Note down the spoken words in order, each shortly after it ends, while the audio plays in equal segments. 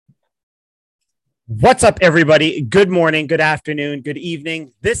What's up, everybody? Good morning, good afternoon, good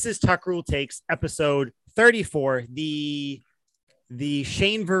evening. This is Tuck Rule Takes, episode 34, the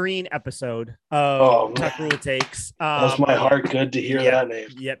Shane Vereen episode of Oh Tuck man, Rule Takes. does my heart good to hear Yep, that name.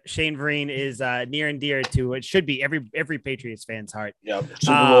 yep. Shane Vereen is near and dear to it should be every Patriots fan's heart. Yep,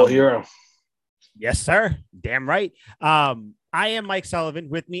 Super Bowl Um, hero. Yes, sir. Damn right. I am Mike Sullivan.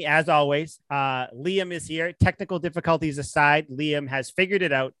 With me, as always, Liam is here. Technical difficulties aside, Liam has figured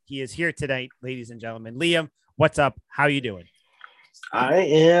it out. He is here tonight, ladies and gentlemen. Liam, what's up? How you doing? I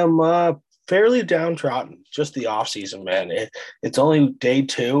am fairly downtrodden. Just the off season, man. It's only day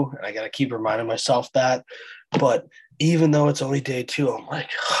 2, and I got to keep reminding myself that. But even though it's only day 2, I'm like,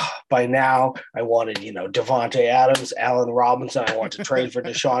 by now I wanted, Devontae Adams, Allen Robinson. I want to trade for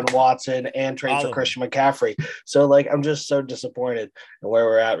Deshaun Watson and trade All for of Christian McCaffrey. So, I'm just so disappointed in where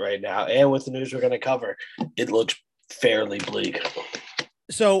we're at right now. And with the news we're going to cover, it looks fairly bleak.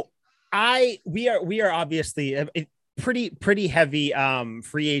 So we are obviously a pretty heavy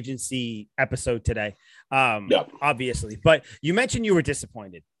free agency episode today. Yep. Obviously, but you mentioned you were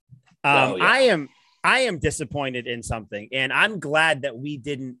disappointed. Oh, yeah. I am disappointed in something, and I'm glad that we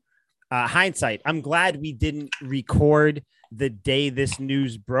didn't hindsight. I'm glad we didn't record the day this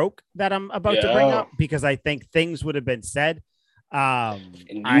news broke that I'm about to bring up, because I think things would have been said. And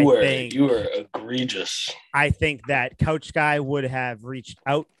you were egregious. I think that Couch Guy would have reached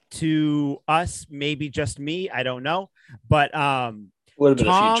out to us, maybe just me. I don't know, but would have been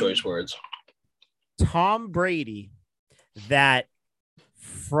a few choice words. Tom Brady, that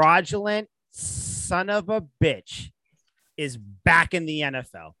fraudulent son of a bitch, is back in the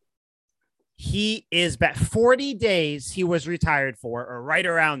NFL. He is back. 40 days he was retired for, or right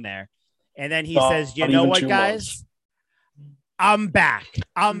around there. And then he says, you know what, guys? I'm back.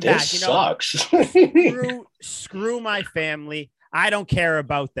 This sucks. Screw my family. I don't care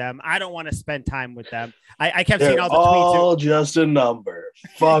about them. I don't want to spend time with them. I kept seeing all the tweets. All just a number.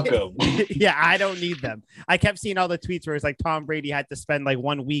 Fuck them. Yeah, I don't need them. I kept seeing all the tweets where it's like Tom Brady had to spend like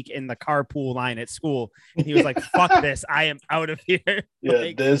 1 week in the carpool line at school. And he was like, fuck this. I am out of here.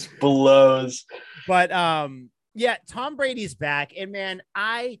 Yeah, this blows. But yeah, Tom Brady's back. And man,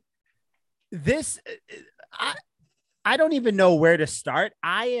 I don't even know where to start.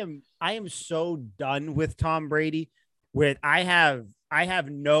 I am so done with Tom Brady. I have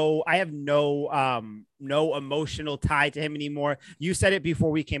no emotional tie to him anymore. You said it before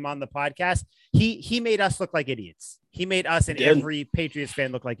we came on the podcast. He made us look like idiots. He made us and every Patriots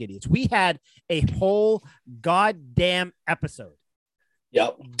fan look like idiots. We had a whole goddamn episode.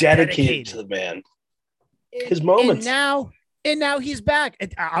 Yep, dedicated to the man. His moments. And now he's back.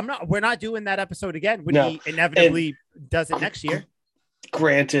 We're not doing that episode again when he inevitably does it next year.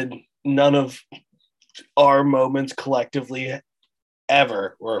 Granted, none of our moments collectively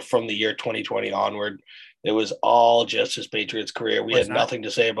ever were from the year 2020 onward. It was all just his Patriots career. We had nothing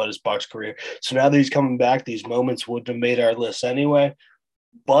to say about his Bucs career. So now that he's coming back, these moments wouldn't have made our list anyway.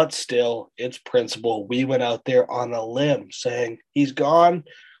 But still, it's principle. We went out there on a limb saying he's gone.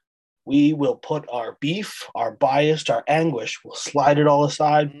 We will put our beef, our bias, our anguish, we'll slide it all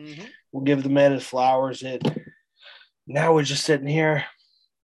aside. Mm-hmm. We'll give the man his flowers. Now we're just sitting here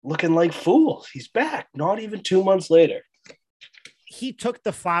looking like fools. He's back, not even 2 months later. He took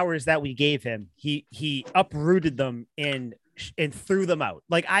the flowers that we gave him. He uprooted them and threw them out.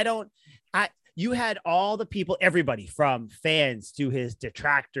 You had all the people, everybody from fans to his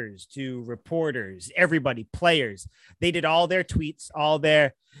detractors to reporters, everybody, players. They did all their tweets,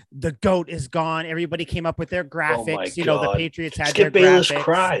 the GOAT is gone. Everybody came up with their graphics. The Patriots had Skip their Bayless graphics.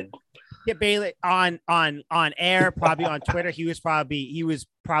 Cried. Skip Bayless on air, probably on Twitter. He was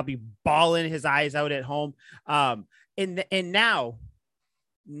probably bawling his eyes out at home. And now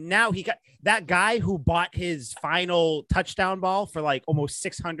he got that guy who bought his final touchdown ball for like almost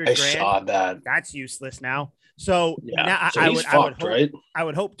 $600,000. I saw that. That's useless now. So yeah, now I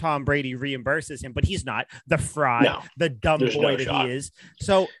would hope Tom Brady reimburses him, but he's not the fraud, the dumb boy that he is.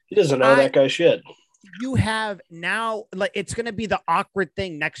 So he doesn't know that guy shit. You have now, it's going to be the awkward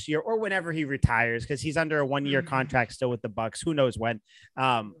thing next year or whenever he retires, because he's under a 1-year contract still with the Bucs. Who knows when?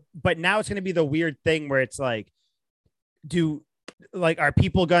 But now it's going to be the weird thing where it's like, are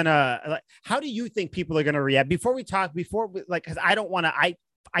people gonna how do you think people are gonna react because I don't want to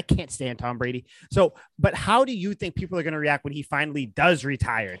I can't stand Tom Brady. So, but how do you think people are going to react when he finally does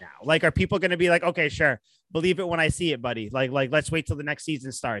retire now? Are people going to be like, okay, sure, believe it when I see it, buddy. Let's wait till the next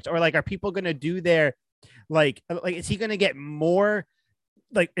season starts. Or are people going to do their, is he going to get more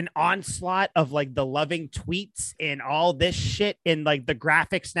like an onslaught of like the loving tweets and all this shit, and like the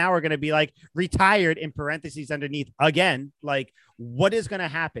graphics now are going to be like retired in parentheses underneath again. Like, what is going to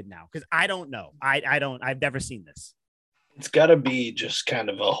happen now? Because I don't know. I've never seen this. It's got to be just kind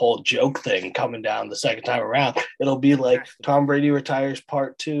of a whole joke thing coming down the second time around. It'll be like Tom Brady retires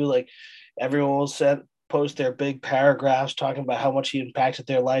part 2. Like everyone will post their big paragraphs talking about how much he impacted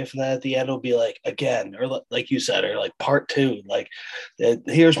their life, and then at the end it'll be like again, or like you said, or like part 2, like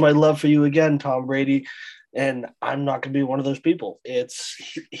here's my love for you again, Tom Brady. And I'm not going to be one of those people.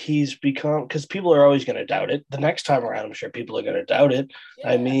 He's become, because people are always going to doubt it. The next time around, I'm sure people are going to doubt it.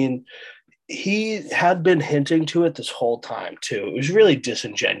 Yeah. I mean, he had been hinting to it this whole time too. It was really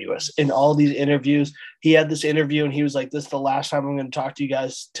disingenuous in all these interviews. He had this interview and he was like, this is the last time I'm going to talk to you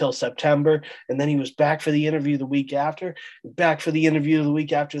guys till September. And then he was back for the interview the week after, back for the interview the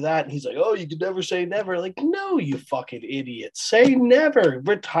week after that. And he's like, oh, you could never say never. Like, no, you fucking idiot. Say never.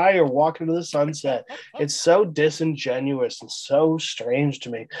 Retire. Walk into the sunset. It's so disingenuous and so strange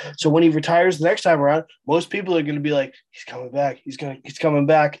to me. So when he retires the next time around, most people are going to be like, he's coming back. He's coming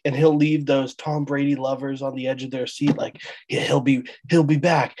back. And he'll leave those Tom Brady lovers on the edge of their seat. Like, yeah, he'll be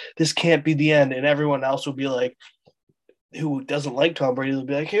back. This can't be the end. And everyone else will be like, who doesn't like Tom Brady, will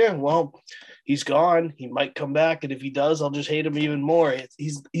be like, yeah, well, he's gone. He might come back, and if he does, I'll just hate him even more.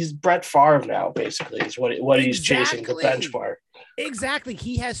 He's Brett Favre now, basically. Is what he's chasing, the benchmark. Exactly.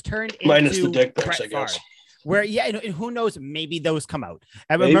 He has turned minus into the dick pics, I guess. Where and who knows, maybe those come out.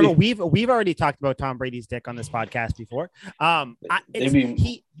 I remember we've already talked about Tom Brady's dick on this podcast before.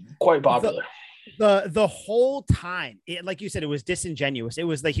 Quite popular. The whole time, like you said, it was disingenuous. It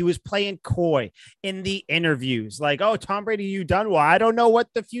was like he was playing coy in the interviews. Like, oh, Tom Brady, you done? Well, I don't know what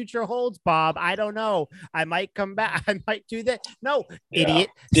the future holds, Bob. I don't know. I might come back. I might do that. No, idiot.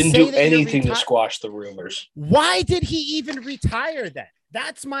 Didn't do anything to squash the rumors. Why did he even retire then?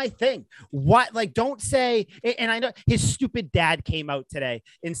 That's my thing. What, like, don't say, and I know his stupid dad came out today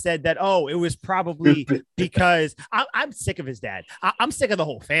and said that, oh, it was probably because I'm sick of his dad. I'm sick of the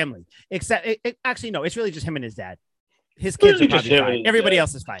whole family, except actually, no, it's really just him and his dad. His kids are probably fine. Everybody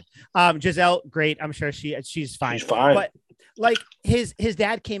else is fine. Giselle, great. I'm sure she's fine. She's fine. But like his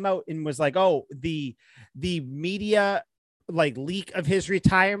dad came out and was like, oh, the media like leak of his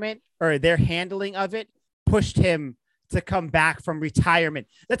retirement or their handling of it pushed him to come back from retirement.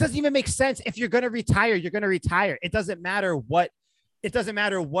 That doesn't even make sense. If you're going to retire, you're going to retire. It doesn't matter what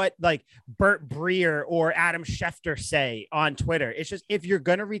like Bert Breer or Adam Schefter say on Twitter. It's just, if you're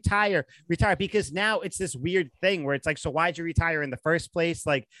going to retire, because now it's this weird thing where it's like, so why'd you retire in the first place?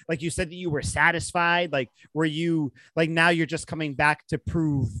 Like you said that you were satisfied. Like, were you like, now you're just coming back to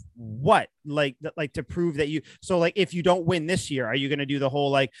prove what? Like to prove that you, so like, if you don't win this year, are you going to do the whole,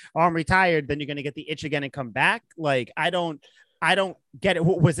 like, oh, I'm retired, then you're going to get the itch again and come back? Like, I don't get it.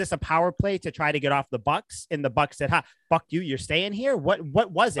 Was this a power play to try to get off the Bucs? And the Bucs said, fuck you, you're staying here? What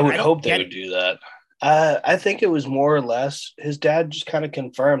was it? I would hope they would do that. I think it was more or less his dad just kind of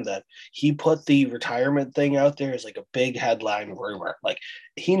confirmed that he put the retirement thing out there as like a big headline rumor. Like,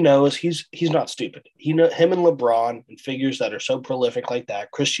 he knows he's not stupid. He know him and LeBron and figures that are so prolific like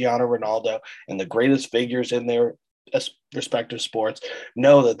that, Cristiano Ronaldo and the greatest figures in their respective sports,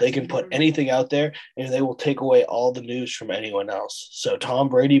 know that they can put anything out there and they will take away all the news from anyone else. So Tom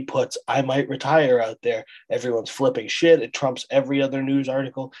Brady puts I might retire out there. Everyone's flipping shit. It trumps every other news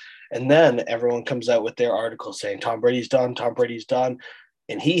article. And then everyone comes out with their article saying Tom Brady's done.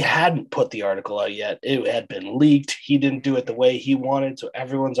 And he hadn't put the article out yet. It had been leaked. He didn't do it the way he wanted. So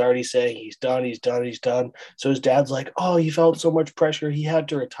everyone's already saying he's done. So his dad's like, oh, he felt so much pressure, he had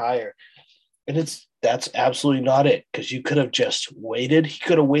to retire. And that's absolutely not it, because you could have just waited. He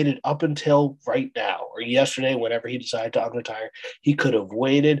could have waited up until right now or yesterday, whenever he decided to unretire. He could have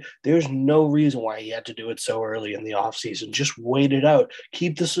waited. There's no reason why he had to do it so early in the offseason. Just wait it out.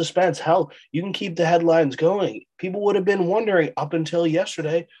 Keep the suspense. Hell, you can keep the headlines going. People would have been wondering up until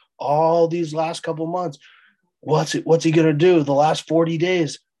yesterday, all these last couple months, what's he going to do the last 40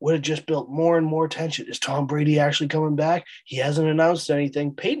 days? Would have just built more and more tension. Is Tom Brady actually coming back? He hasn't announced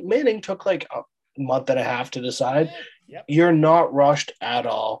anything. Peyton Manning took like a month and a half to decide. Yep. You're not rushed at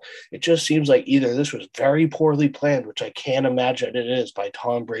all. It just seems like either this was very poorly planned, which I can't imagine it is, by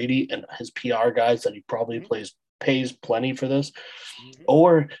Tom Brady and his PR guys that he probably pays plenty for this,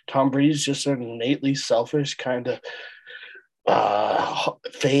 or Tom Brady's just an innately selfish kind of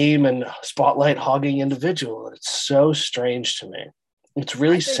fame and spotlight hogging individual. It's so strange to me. It's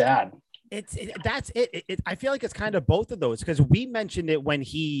really sad. That's it. I feel like it's kind of both of those because we mentioned it when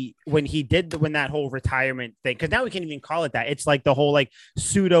when that whole retirement thing, because now we can't even call it that. It's like the whole like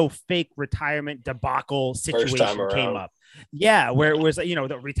pseudo fake retirement debacle situation came up. Yeah, where it was,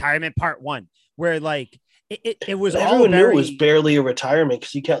 the retirement part one, where like it was everyone knew it was barely a retirement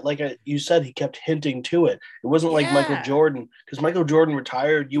because he kept, like you said, he kept hinting to it. It wasn't like Michael Jordan, because Michael Jordan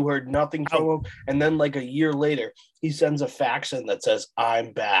retired, you heard nothing from him, and then like a year later he sends a fax in that says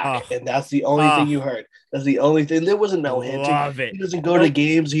I'm back, and that's the only thing you heard. That's the only thing. There wasn't no hinting. He doesn't go to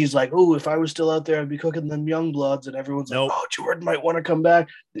games. He's like, oh, if I was still out there, I'd be cooking them young bloods, and everyone's like, oh, Jordan might want to come back.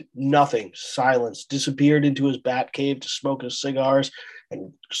 Nothing. Silence. Disappeared into his bat cave to smoke his cigars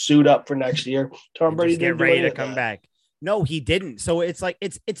and suit up for next year. Tom Brady didn't get ready to come back. No, he didn't. So it's like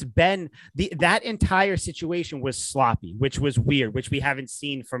it's been that entire situation was sloppy, which was weird, which we haven't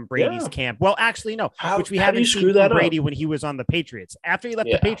seen from Brady's camp. Well, actually, no, which we haven't seen from Brady when he was on the Patriots. After he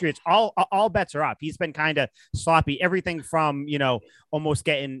left the Patriots, all bets are off. He's been kind of sloppy. Everything from almost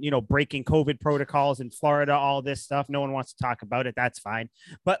getting breaking COVID protocols in Florida, all this stuff. No one wants to talk about it. That's fine.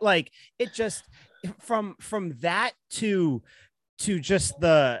 But like it just from that to just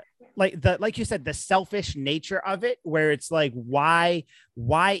like you said, the selfish nature of it, where it's like, why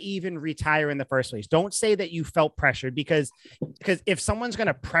even retire in the first place? Don't say that you felt pressured, because if someone's going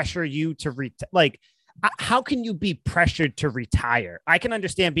to pressure you to how can you be pressured to retire? I can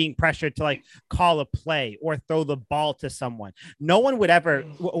understand being pressured to like call a play or throw the ball to someone. No one would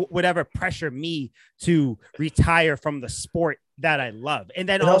ever pressure me to retire from the sport that I love. And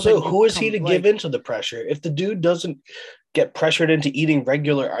then also, who is he to give into the pressure? If the dude doesn't get pressured into eating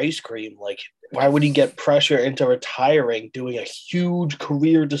regular ice cream, like why would he get pressure into retiring, doing a huge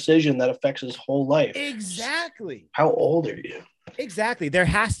career decision that affects his whole life? Exactly. How old are you? Exactly. There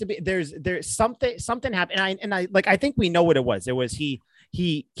has to be, there's something happened. And I think we know what it was. It was he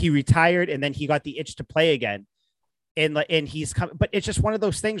retired and then he got the itch to play again. And he's coming, but it's just one of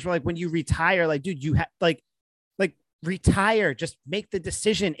those things where like, when you retire, like, dude, you have like retire, just make the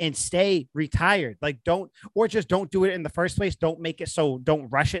decision and stay retired. Like don't do it in the first place. Don't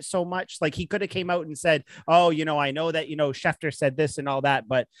rush it so much. Like he could have came out and said, oh, I know that, Schefter said this and all that,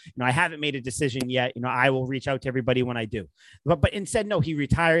 but I haven't made a decision yet. I will reach out to everybody when I do. But instead, no, he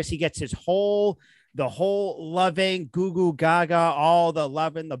retires. He gets the whole loving, goo goo gaga, all the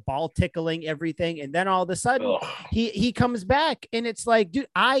loving, the ball tickling, everything. And then all of a sudden he comes back and it's like, dude,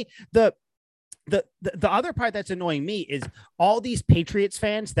 the other part that's annoying me is all these Patriots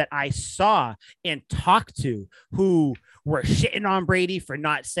fans that I saw and talked to who were shitting on Brady for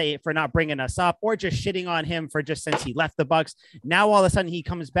not bringing us up, or just shitting on him for just since he left the Bucs. Now all of a sudden he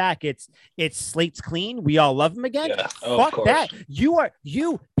comes back. It's slate's clean. We all love him again. Yeah. Fuck that.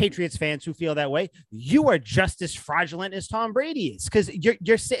 You Patriots fans who feel that way, you are just as fraudulent as Tom Brady is, because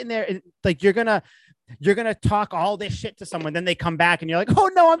you're sitting there and like you're gonna talk all this shit to someone, then they come back and you're like, oh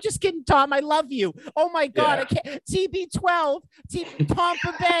no, I'm just kidding, Tom, I love you. Oh my god, I can't. TB12,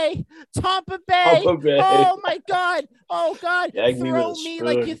 Tampa Bay. Oh my god. Oh god, throw me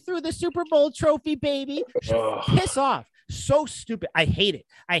like you threw the Super Bowl trophy, baby. Piss off. So stupid. I hate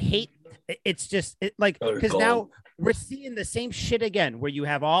it. It's just because now we're seeing the same shit again, where you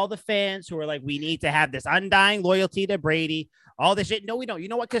have all the fans who are like, we need to have this undying loyalty to Brady, all this shit. No, we don't. You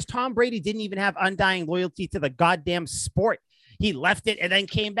know what? Because Tom Brady didn't even have undying loyalty to the goddamn sport. He left it and then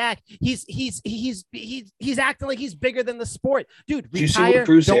came back. He's acting like he's bigger than the sport, dude. Did you see what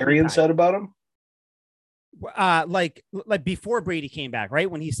Bruce Arians said about him? Like before Brady came back, right?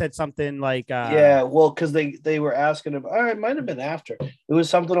 When he said something like, yeah, well, because they were asking him, it might have been after. It was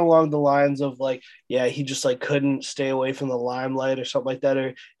something along the lines of like, yeah, he just like couldn't stay away from the limelight or something like that. Or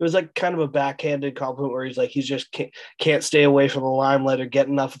it was like kind of a backhanded compliment where he's like, he's just can't stay away from the limelight or get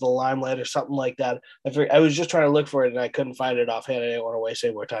enough of the limelight or something like that. I was just trying to look for it and I couldn't find it offhand. I didn't want to waste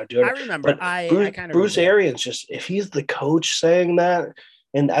any more time doing it. I remember. Bruce Arians, just if he's the coach saying that.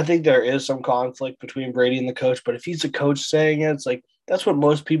 And I think there is some conflict between Brady and the coach, but if he's the coach saying it, it's like, that's what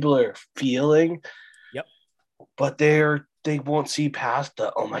most people are feeling. Yep. But they won't see past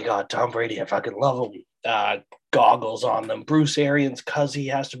the, oh my God, Tom Brady, I fucking love him, goggles on them. Bruce Arians, because he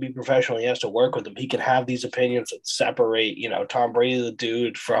has to be professional, he has to work with them. He can have these opinions that separate, Tom Brady, the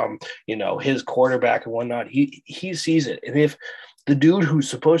dude, from, his quarterback and whatnot. He sees it. And if the dude who's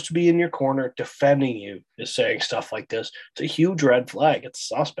supposed to be in your corner defending you is saying stuff like this, it's a huge red flag. It's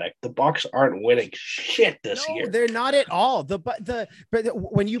suspect. The Bucs aren't winning shit this year. They're not at all. But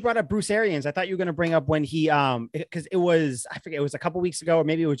when you brought up Bruce Arians, I thought you were going to bring up when he because it was, I forget, it was a couple weeks ago or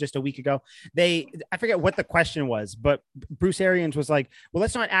maybe it was just a week ago. I forget what the question was, but Bruce Arians was like, well,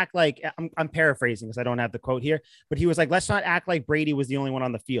 let's not act like I'm paraphrasing because I don't have the quote here, but he was like, let's not act like Brady was the only one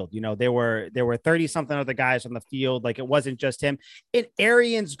on the field. You know, there were 30 something other guys on the field. Like it wasn't just him. And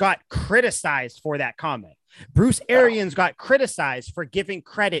Arians got criticized for that comment. Bruce Arians got criticized for giving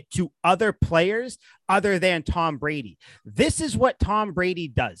credit to other players other than Tom Brady. This is what Tom Brady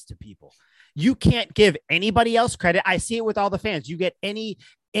does to people. You can't give anybody else credit. I see it with all the fans. You get any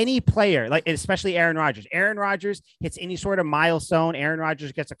player, like especially Aaron Rodgers. Aaron Rodgers hits any sort of milestone. Aaron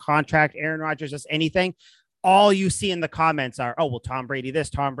Rodgers gets a contract. Aaron Rodgers does anything. All you see in the comments are, oh, well, Tom Brady this,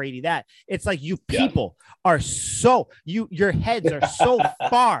 Tom Brady that. It's like you people are so, your heads are so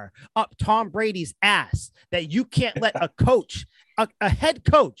far up Tom Brady's ass that you can't let a coach, a head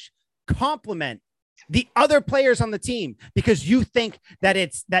coach compliment the other players on the team because you think that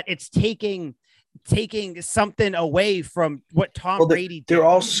it's taking something away from what Tom Brady did. They're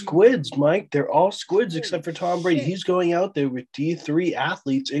all squids, Mike. They're all squids except for Tom Brady. He's going out there with D3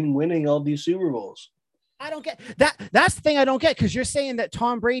 athletes and winning all these Super Bowls. I don't get that. That's the thing I don't get, because you're saying that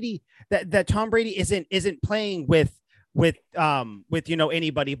Tom Brady that Tom Brady isn't playing with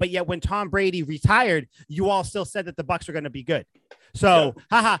anybody, but yet when Tom Brady retired, you all still said that the Bucs are going to be good. So,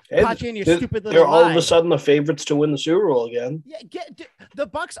 caught you in your stupid little. They're all of a sudden the favorites to win the Super Bowl again. Yeah, the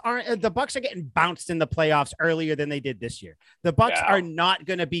Bucs aren't. The Bucs are getting bounced in the playoffs earlier than they did this year. The Bucs are not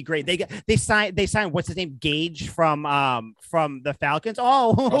going to be great. They signed what's his name, Gage from the Falcons.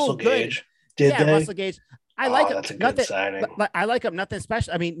 Oh, Russell good. Gage. Did they? Russell Gage. I like him. That's a good signing. I like him. Nothing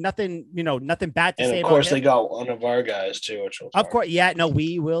special. I mean, nothing bad to say about him. And of course, they got one of our guys too. Of course, yeah. No,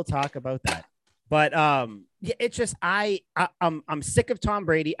 we will talk about that. But it's just I'm sick of Tom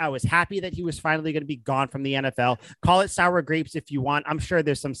Brady. I was happy that he was finally going to be gone from the NFL. Call it sour grapes if you want. I'm sure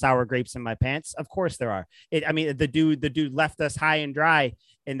there's some sour grapes in my pants. Of course there are. The dude left us high and dry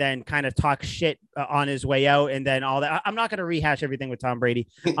and then kind of talk shit on his way out and then all that. I'm not going to rehash everything with Tom Brady.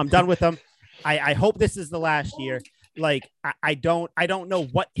 I'm done with him. I hope this is the last year. Like I don't know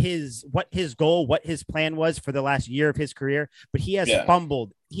what his goal, what his plan was for the last year of his career, but he has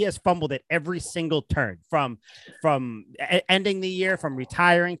fumbled. He has fumbled at every single turn from ending the year, from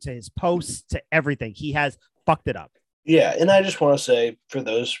retiring to his posts to everything. He has fucked it up. Yeah. And I just want to say, for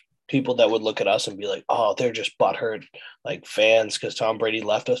those people that would look at us and be like, oh, they're just butthurt like fans because Tom Brady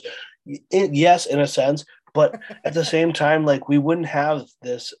left us. Yes, in a sense. But at the same time, like, we wouldn't have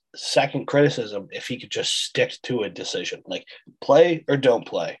this second criticism if he could just stick to a decision, like play or don't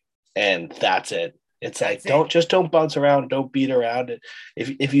play. And that's it. It's like, don't bounce around. Don't beat around it.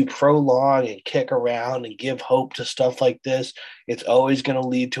 If you prolong and kick around and give hope to stuff like this, it's always going to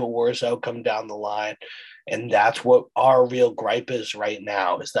lead to a worse outcome down the line. And that's what our real gripe is right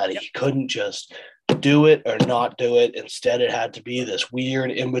now, is that he couldn't just do it or not do it. Instead, it had to be this weird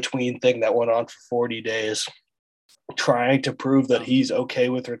in-between thing that went on for 40 days, trying to prove that he's okay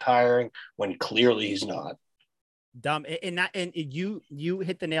with retiring when clearly he's not. Dumb. And you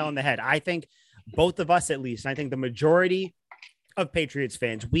hit the nail on the head. I think both of us, at least, I think the majority of Patriots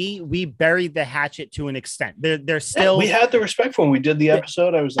fans, we buried the hatchet to an extent. They're still. We had the respect for when we did the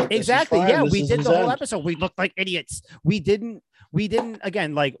episode. I was like, exactly. Yeah, we did the whole episode. We looked like idiots. We didn't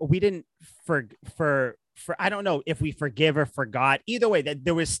again, like, we didn't for I don't know if we forgive or forgot. Either way, that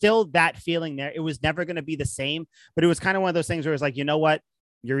there was still that feeling there. It was never going to be the same, but it was kind of one of those things where it was like, you know what,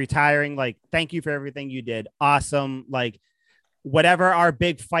 you're retiring. Like, thank you for everything you did. Awesome. Like, whatever our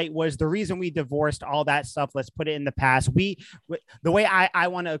big fight was, the reason we divorced, all that stuff, let's put it in the past. The way I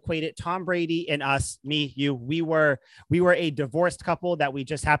want to equate it, Tom Brady and us, me, you, we were a divorced couple that we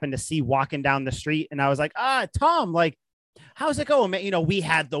just happened to see walking down the street. And I was like, Tom, like, how's it going, man? You know, we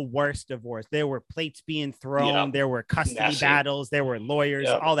had the worst divorce. There were plates being thrown. There were custody battles. There were lawyers,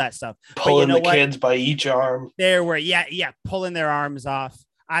 all that stuff. Pulling the kids by each arm. There were, pulling their arms off.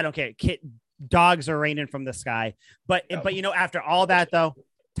 I don't care. Dogs are raining from the sky. But after all that, though,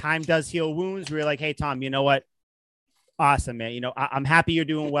 time does heal wounds. We were like, hey, Tom, you know what? Awesome, man. You know, I'm happy you're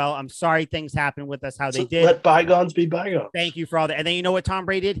doing well. I'm sorry things happened with us, how they did. Let bygones be bygones. Thank you for all that. And then you know what Tom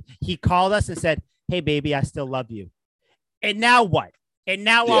Brady did? He called us and said, hey, baby, I still love you. And now what? And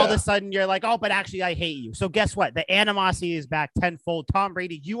now all of a sudden you're like, oh, but actually I hate you. So guess what? The animosity is back tenfold. Tom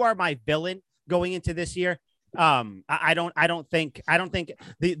Brady, you are my villain going into this year. I don't think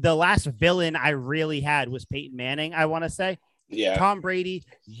the last villain I really had was Peyton Manning, I want to say. Yeah. Tom Brady,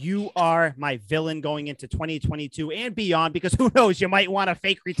 you are my villain going into 2022 and beyond, because who knows, you might want to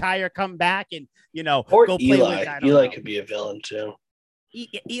fake retire, come back, and, or go play Eli. with, I don't Eli know. could be a villain too.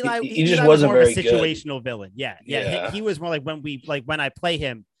 Eli just was wasn't more of a very good. situational villain. Yeah. He was more like when I play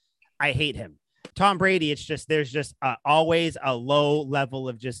him, I hate him. Tom Brady, it's just there's just always a low level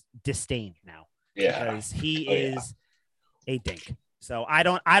of just disdain now. Yeah, because he is a dink. So I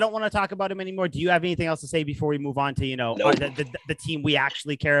don't want to talk about him anymore. Do you have anything else to say before we move on to Nope. the team we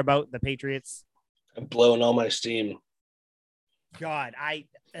actually care about, the Patriots? I'm blowing all my steam. God, I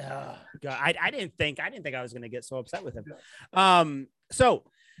didn't think I was going to get so upset with him. So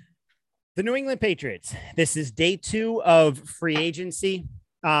the New England Patriots. This is day 2 of free agency.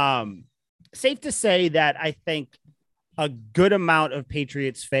 Safe to say that I think a good amount of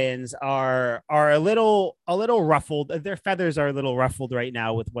Patriots fans are a little ruffled. Their feathers are a little ruffled right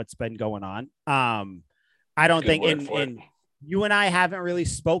now with what's been going on. I don't think in you and I haven't really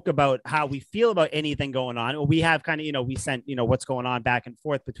spoke about how we feel about anything going on. We have kind of, we sent, what's going on back and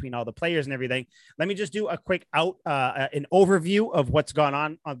forth between all the players and everything. Let me just do a quick an overview of what's gone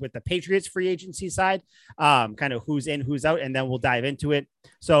on with the Patriots free agency side, kind of who's in, who's out, and then we'll dive into it.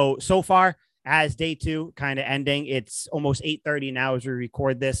 So far, as day 2 kind of ending, it's almost 8:30 now as we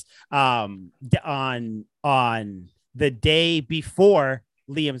record this, on the day before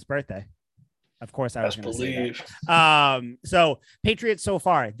Liam's birthday. Of course, I was going to say that. So Patriots so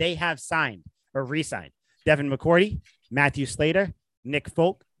far, they have signed or re-signed Devin McCourty, Matthew Slater, Nick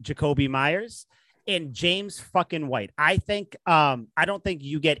Folk, Jacoby Myers, and James fucking White. I think I don't think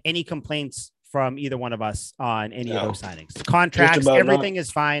you get any complaints from either one of us on any of those signings. The contracts, everything is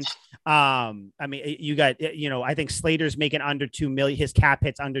fine. I mean, you got, I think Slater's making under $2 million. His cap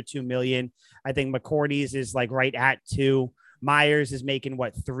hits under $2 million. I think McCourty's is like right at 2. Myers is making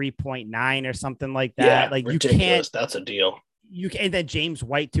 3.9 or something like that. Yeah, like ridiculous. You can't. That's a deal. You can, and then James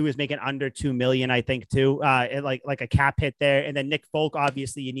White too is making under $2 million, I think too. Like a cap hit there. And then Nick Folk,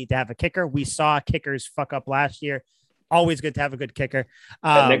 obviously, you need to have a kicker. We saw kickers fuck up last year. Always good to have a good kicker.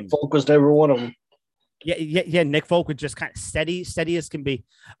 Nick Folk was never one of them. Yeah. Nick Folk was just kind of steady as can be.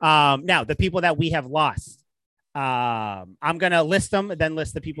 Now the people that we have lost, I'm gonna list them, then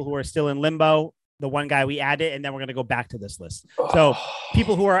list the people who are still in limbo. The one guy we added, and then we're going to go back to this list. So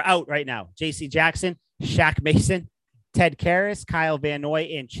people who are out right now: J.C. Jackson, Shaq Mason, Ted Karras, Kyle Van Noy,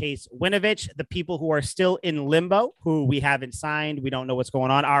 and Chase Winovich. The people who are still in limbo, who we haven't signed, we don't know what's going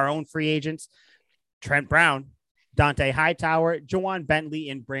on. Our own free agents: Trent Brown, Dante Hightower, Juwan Bentley,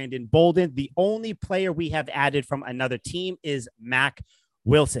 and Brandon Bolden. The only player we have added from another team is Mac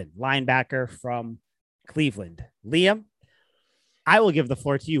Wilson, linebacker from Cleveland. Liam, I will give the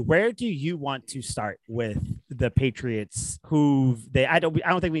floor to you. Where do you want to start with the Patriots? I don't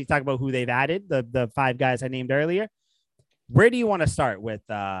think we need to talk about who they've added. The 5 guys I named earlier. Where do you want to start with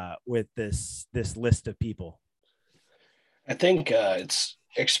this list of people? I think it's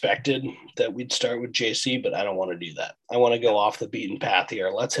expected that we'd start with JC, but I don't want to do that. I want to go off the beaten path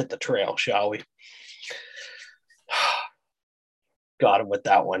here. Let's hit the trail, shall we? Got him with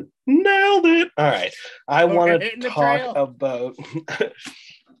that one. Nailed it. All right. I want to talk about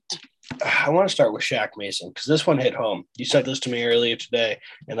I want to start with Shaq Mason because this one hit home. You said this to me earlier today,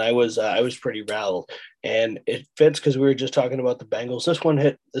 and I was pretty rattled. And it fits because we were just talking about the Bengals. This one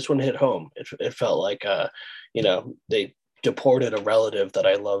hit home. It felt like they deported a relative that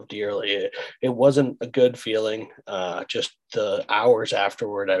I love dearly. It wasn't a good feeling. Just the hours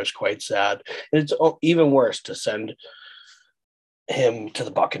afterward, I was quite sad. And it's even worse to send him to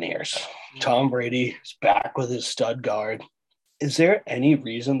the Buccaneers. Tom Brady is back with his stud guard. Is there any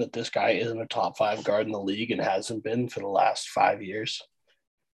reason that this guy isn't a top 5 guard in the league and hasn't been for the last 5 years?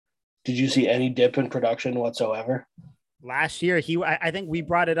 Did you see any dip in production whatsoever? Last year, I think we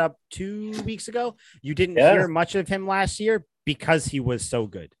brought it up 2 weeks ago. You didn't hear much of him last year because he was so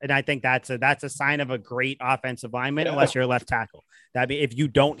good. And I think that's a sign of a great offensive lineman, unless you're a left tackle. That mean, if you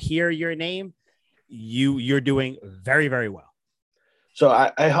don't hear your name, you're doing very, very well. So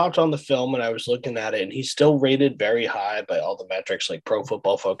I hopped on the film and I was looking at it, and he's still rated very high by all the metrics like Pro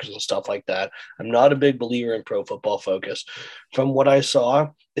Football Focus and stuff like that. I'm not a big believer in Pro Football Focus. From what I saw,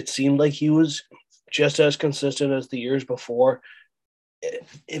 it seemed like he was just as consistent as the years before.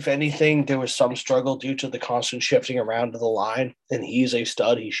 If anything, there was some struggle due to the constant shifting around to the line, and he's a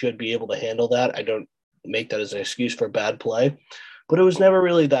stud. He should be able to handle that. I don't make that as an excuse for bad play. But it was never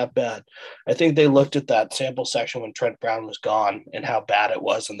really that bad. I think they looked at that sample section when Trent Brown was gone and how bad it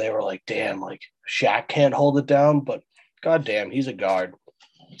was, and they were like, damn, like Shaq can't hold it down, but goddamn, he's a guard.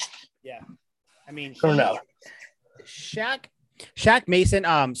 Yeah. I mean, I don't know. Shaq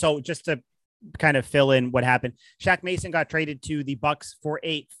Mason, so just to kind of fill in what happened. Shaq Mason got traded to the Bucks for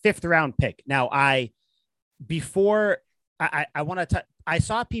a 5th round pick. Now, I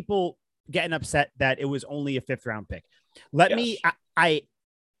saw people getting upset that it was only a 5th round pick.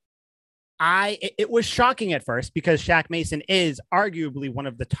 It was shocking at first because Shaq Mason is arguably one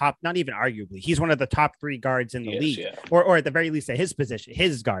of the top, not even arguably, he's one of the top 3 guards in the league, or at the very least at his position,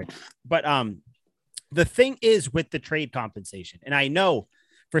 his guard. But the thing is with the trade compensation, and I know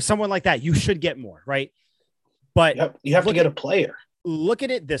for someone like that, you should get more, right? But you have to get a player. Look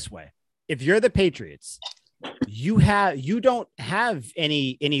at it this way. If you're the Patriots, you don't have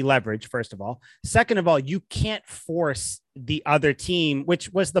any leverage. First of all, second of all, you can't force the other team,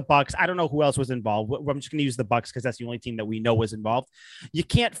 which was the Bucks. I don't know who else was involved. I'm just going to use the Bucks because that's the only team that we know was involved. You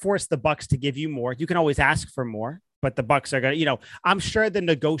can't force the Bucks to give you more. You can always ask for more, but the Bucks are going to, I'm sure the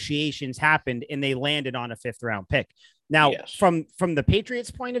negotiations happened and they landed on a 5th round pick. Now, from the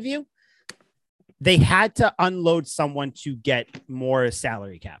Patriots point of view, they had to unload someone to get more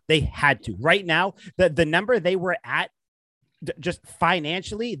salary cap. They had to. Right now, the number they were at, just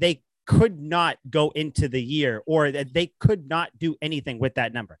financially, they could not go into the year, or they could not do anything with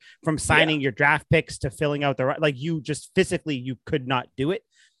that number, from signing your draft picks to filling out you just physically, you could not do it.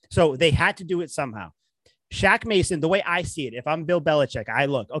 So they had to do it somehow. Shaq Mason, the way I see it, if I'm Bill Belichick,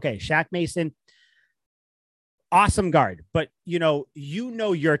 okay, Shaq Mason, awesome guard, but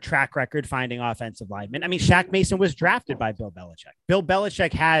your track record finding offensive linemen. I mean, Shaq Mason was drafted by Bill Belichick. Bill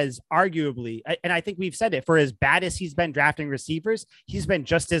Belichick has arguably, and I think we've said it, for as bad as he's been drafting receivers, he's been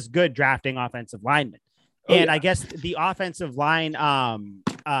just as good drafting offensive linemen. I guess the offensive line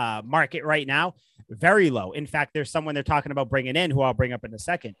market right now, very low. In fact, there's someone they're talking about bringing in, who I'll bring up in a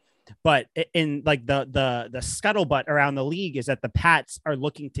second. But in like the scuttlebutt around the league is that the Pats are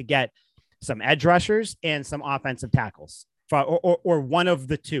looking to get some edge rushers and some offensive tackles, or one of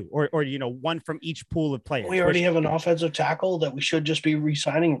the two, or one from each pool of players. We already have an offensive tackle that we should just be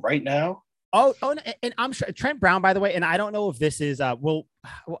re-signing right now. Oh, and I'm sure Trent Brown, by the way, and I don't know if this is well,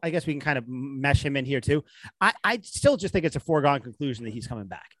 I guess we can kind of mesh him in here too. I still just think it's a foregone conclusion that he's coming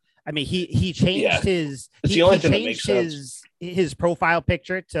back. I mean, he changed his profile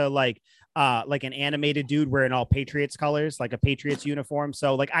picture to like an animated dude wearing all Patriots colors, like a Patriots uniform.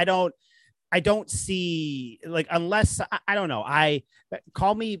 So I don't see, like, unless I don't know,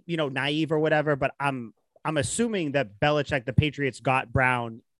 call me, naive or whatever, but I'm assuming that Belichick, the Patriots, got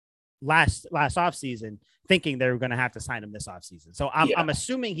Brown last offseason, thinking they were going to have to sign him this offseason. So I'm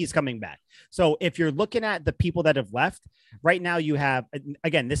assuming he's coming back. So if you're looking at the people that have left right now, you have,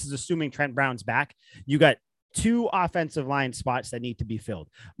 again, this is assuming Trent Brown's back. You got 2 offensive line spots that need to be filled.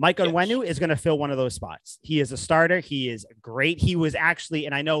 Mike Onwenu is going to fill one of those spots. He is a starter. He is great. He was actually,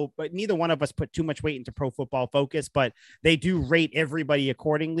 and I know, but neither one of us put too much weight into Pro Football Focus, but they do rate everybody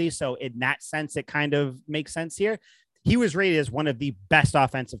accordingly. So in that sense, it kind of makes sense here. He was rated as one of the best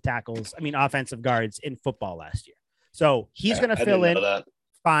offensive guards in football last year. So he's going to fill in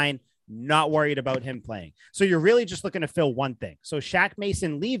fine. Not worried about him playing. So you're really just looking to fill one thing. So Shaq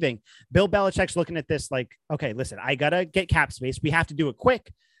Mason leaving, Bill Belichick's looking at this like, okay, listen, I got to get cap space. We have to do it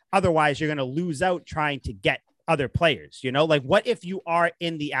quick. Otherwise, you're going to lose out trying to get other players. Like, what if you are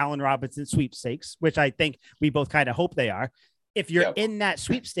in the Allen Robinson sweepstakes, which I think we both kind of hope they are. If you're in that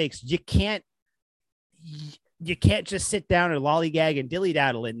sweepstakes, you can't just sit down and lollygag and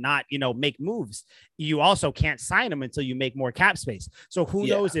dilly-daddle and not, make moves. You also can't sign him until you make more cap space. So who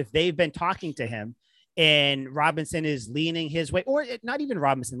knows if they've been talking to him and Robinson is leaning his way, or not even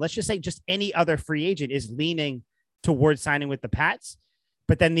Robinson. Let's just say just any other free agent is leaning towards signing with the Pats.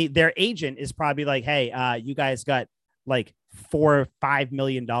 But then their agent is probably like, hey, you guys got like $4 or $5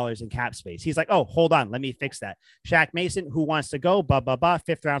 million in cap space. He's like, oh, hold on, let me fix that. Shaq Mason, who wants to go,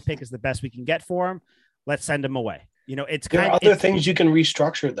 5th round pick is the best we can get for him. Let's send him away. It's there are other things you can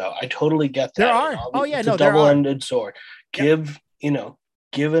restructure, though. I totally get that. There are. It's a double-ended sword. Give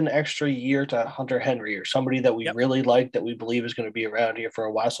an extra year to Hunter Henry, or somebody that we really like, that we believe is going to be around here for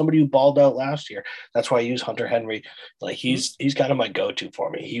a while. Somebody who balled out last year. That's why I use Hunter Henry. Like, he's kind of my go-to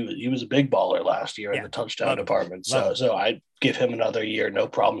for me. He was a big baller last year in the touchdown department. So I'd give him another year, no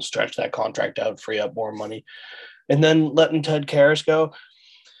problem. Stretch that contract out, free up more money, and then letting Ted Karras go.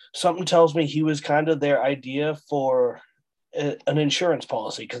 Something tells me he was kind of their idea for an insurance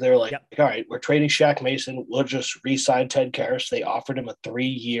policy, because they were like, all right, we're trading Shaq Mason. We'll just re-sign Ted Karras. They offered him a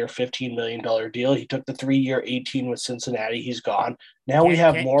 3-year, $15 million deal. He took the 3-year 18 with Cincinnati. He's gone. Now we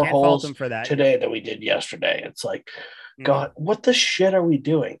have more holes for that today than we did yesterday. It's like, God, what the shit are we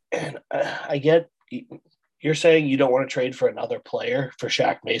doing? And I get you're saying you don't want to trade for another player for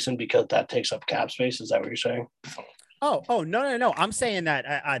Shaq Mason because that takes up cap space. Is that what you're saying? No. I'm saying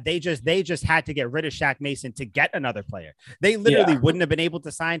that they just had to get rid of Shaq Mason to get another player. They literally wouldn't have been able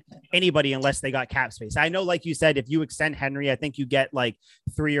to sign anybody unless they got cap space. I know, like you said, if you extend Henry, I think you get like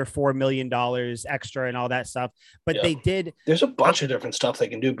 $3 or $4 million extra and all that stuff. But they did. There's a bunch of different stuff they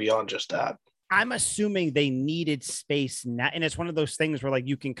can do beyond just that. I'm assuming they needed space now, and it's one of those things where like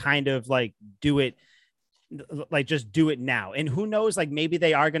you can kind of like do it. Like just do it now, and who knows, like maybe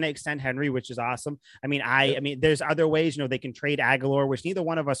they are going to extend Henry, which is awesome. I mean there's other ways, they can trade Aguilar, which neither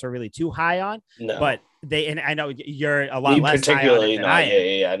one of us are really too high on. No. But and I know you're a lot less particularly high on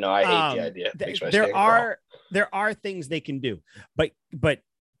it than I hate the idea. There are things they can do, but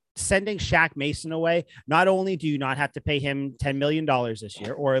sending Shaq Mason away, not only do you not have to pay him $10 million this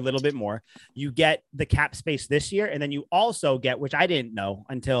year or a little bit more, you get the cap space this year. And then you also get, which I didn't know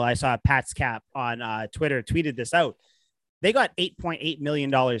until I saw Pat's Cap on Twitter tweeted this out. They got $8.8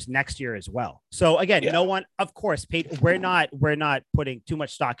 million next year as well. So again, no one, of course, we're not putting too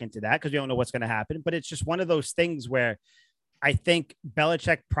much stock into that because we don't know what's going to happen, but it's just one of those things where I think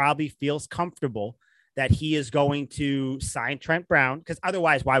Belichick probably feels comfortable that he is going to sign Trent Brown, because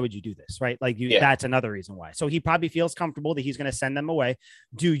otherwise, why would you do this, right? Like that's another reason why. So he probably feels comfortable that he's going to send them away.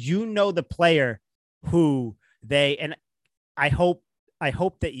 Do you know the player who and I hope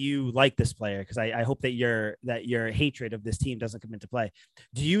that you like this player, because I hope that your hatred of this team doesn't come into play.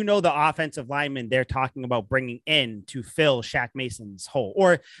 Do you know the offensive lineman they're talking about bringing in to fill Shaq Mason's hole,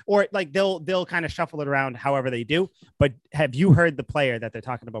 or like they'll kind of shuffle it around however they do? But have you heard the player that they're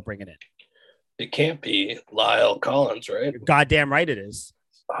talking about bringing in? It can't be Lyle Collins, right? Goddamn right it is.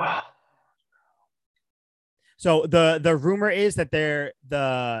 So the rumor is that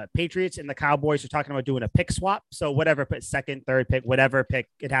the Patriots and the Cowboys are talking about doing a pick swap. So whatever, second, third pick, whatever pick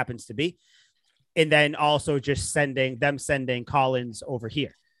it happens to be. And then also just sending Collins over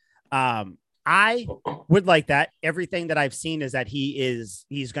here. I would like that. Everything that I've seen is that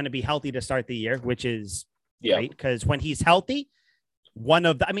he's going to be healthy to start the year, which is great, because when he's healthy,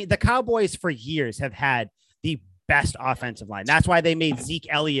 the Cowboys for years have had the best offensive line. That's why they made Zeke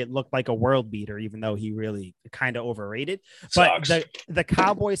Elliott look like a world beater, even though he really kind of overrated. But the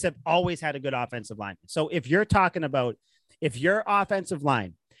Cowboys have always had a good offensive line. So if you're talking about, if your offensive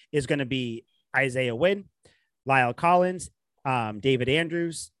line is going to be Isaiah Wynn, Lyle Collins, David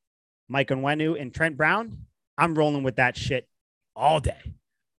Andrews, Mike Onwenu, and Trent Brown, I'm rolling with that shit all day.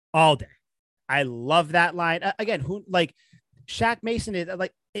 I love that line. Again, Shaq Mason is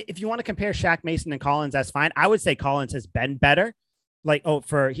like, if you want to compare Shaq Mason and Collins, that's fine. I would say Collins has been better.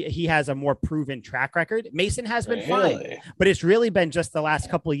 He has a more proven track record. Mason has been fine, but it's really been just the last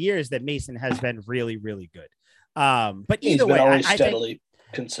couple of years that Mason has been really, really good. But either way, I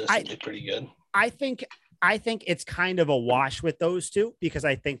consistently pretty good. I think it's kind of a wash with those two, because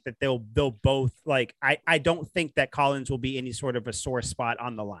I think that they'll both I don't think that Collins will be any sort of a sore spot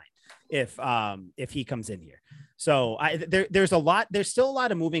on the line if he comes in here. So there's still a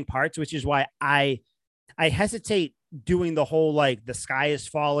lot of moving parts, which is why I hesitate doing the whole the sky is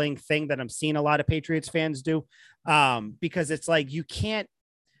falling thing that I'm seeing a lot of Patriots fans do, because it's like you can't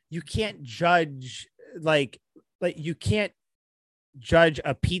judge you can't judge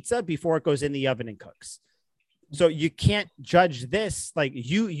a pizza before it goes in the oven and cooks. So you can't judge this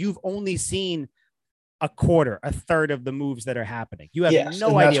you've only seen a third of the moves that are happening. You have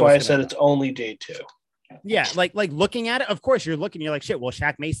no idea. That's why I said it's only day two. Yeah, like looking at it, of course you're like, shit, well,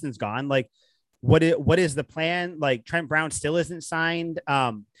 Shaq Mason's gone. What is the plan? Trent Brown still isn't signed.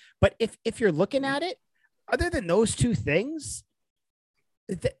 But if you're looking at it, other than those two things,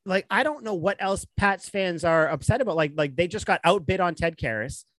 I don't know what else Pats fans are upset about. They just got outbid on Ted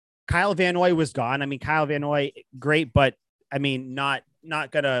Karras. Kyle Van Noy was gone. I mean, Kyle Van Noy, great, but I mean, not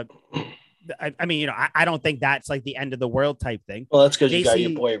gonna. I don't think that's the end of the world type thing. Well, that's because you got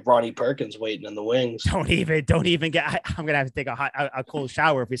your boy Ronnie Perkins waiting in the wings. Don't even get. I'm gonna have to take a cold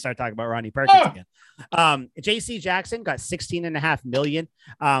shower if we start talking about Ronnie Perkins again. J.C. Jackson got $16.5 million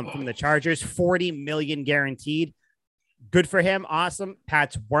from the Chargers, $40 million guaranteed. Good for him. Awesome.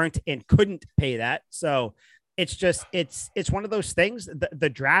 Pats weren't and couldn't pay that, so it's just it's one of those things. The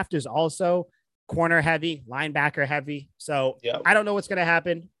draft is also corner heavy, linebacker heavy. So I don't know what's gonna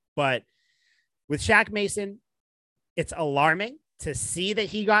happen, but with Shaq Mason, it's alarming to see that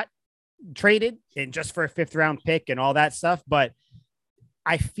he got traded and just for a 5th round pick and all that stuff. But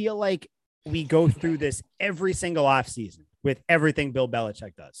I feel like we go through this every single offseason with everything Bill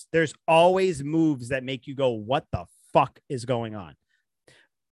Belichick does. There's always moves that make you go, what the fuck is going on?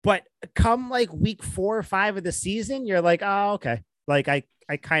 But come week 4 or 5 of the season, you're like, oh, okay. I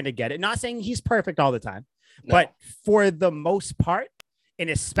kind of get it. Not saying he's perfect all the time, but for the most part, and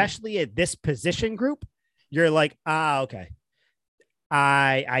especially at this position group, you're like, okay,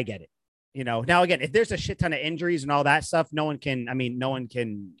 I get it. Now again, if there's a shit ton of injuries and all that stuff, no one can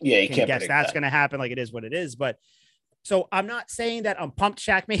you can't guess that's going to happen. Like, it is what it is. But so I'm not saying that I'm pumped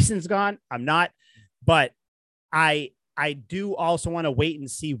Shaq Mason's gone. I'm not, but I do also want to wait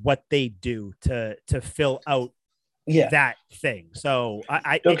and see what they do to fill out that thing. So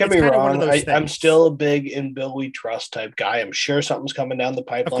I don't get me wrong. I'm still a big in Bill we trust type guy. I'm sure something's coming down the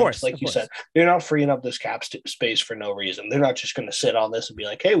pipeline. Of course, like you said, they're not freeing up this cap space for no reason. They're not just going to sit on this and be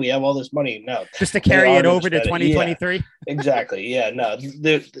like, hey, we have all this money. No, just to carry it over to 2023. Yeah, exactly. Yeah, no,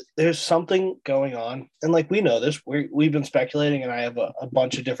 there's something going on. And like, we know this, we've been speculating, and I have a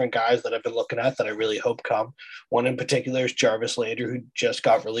bunch of different guys that I've been looking at that I really hope come. One in particular is Jarvis Landry, who just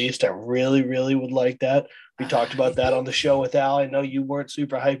got released. I really, really would like that. We talked about that on the show with Al. I know you weren't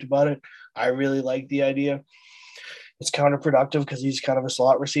super hyped about it. I really like the idea. It's counterproductive because he's kind of a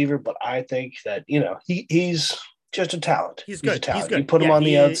slot receiver, but I think that, he's just a talent. He's good. A talent. He's good. You put him on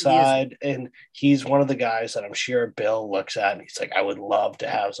the outside, and he's one of the guys that I'm sure Bill looks at and he's like, I would love to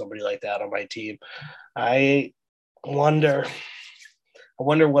have somebody like that on my team. I wonder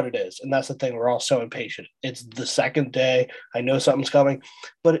what it is. And that's the thing. We're all so impatient. It's the second day. I know something's coming,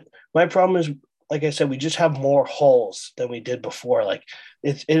 but my problem is, like I said, we just have more holes than we did before. Like,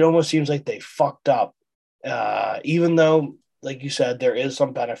 it almost seems like they fucked up. Even though, like you said, there is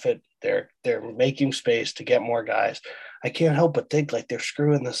some benefit. They're making space to get more guys. I can't help but think like they're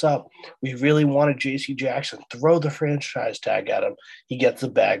screwing this up. We really wanted J.C. Jackson. Throw the franchise tag at him. He gets the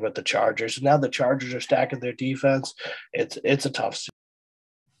bag with the Chargers. Now the Chargers are stacking their defense. It's a tough.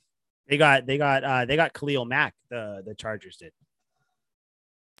 They got Khalil Mack. The Chargers did.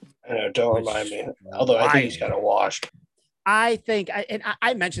 I know, don't remind me. Although I think he's kind of washed. I think,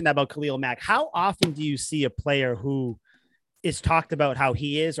 I mentioned that about Khalil Mack. How often do you see a player who is talked about how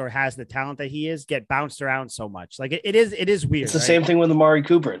he is or has the talent that he is get bounced around so much? Like, it is weird. It's the same thing with Amari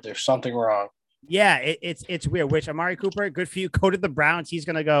Cooper. There's something wrong. Yeah, it's weird. Which Amari Cooper, good for you. Go to the Browns. He's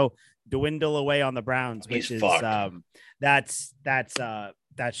gonna go dwindle away on the Browns, which is that's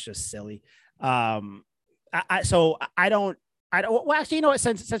just silly. Well, actually, you know what?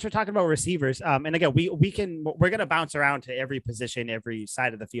 Since we're talking about receivers, and again, we're gonna bounce around to every position, every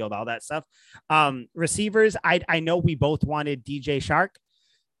side of the field, all that stuff. Receivers, I know we both wanted DJ Chark.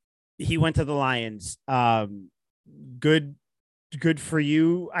 He went to the Lions. Good for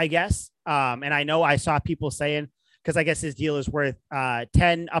you, I guess. And I know I saw people saying, because I guess his deal is worth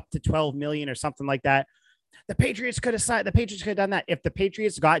 10 up to 12 million or something like that. The Patriots could have done that. If the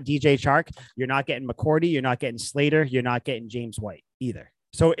Patriots got DJ Chark, you're not getting McCourty, you're not getting Slater, you're not getting James White either.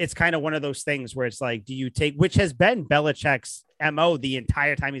 So it's kind of one of those things where it's like, do you take, which has been Belichick's MO the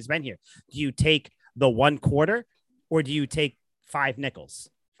entire time he's been here? Do you take the one quarter or do you take 5 nickels?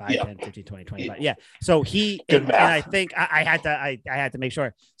 5, 10, 15, 20, 25. Yeah. So and I think I had to make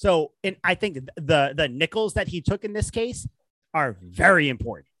sure. So, and I think the nickels that he took in this case are very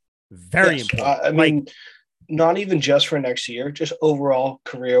important. Very important. I mean, not even just for next year, just overall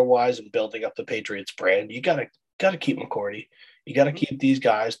career-wise and building up the Patriots brand. You gotta keep McCourty. You got to keep these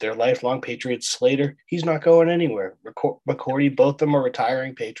guys. They're lifelong Patriots. Slater, he's not going anywhere. McCourty, both of them are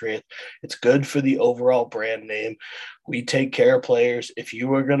retiring Patriots. It's good for the overall brand name. We take care of players. If you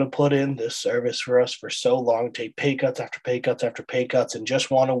were going to put in this service for us for so long, take pay cuts after pay cuts after pay cuts, and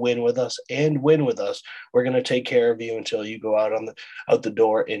just want to win with us, we're going to take care of you until you go out the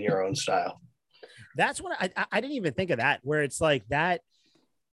door in your own style. That's what I didn't even think of that, where it's like that.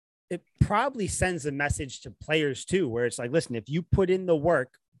 It probably sends a message to players too, where it's like, listen, if you put in the work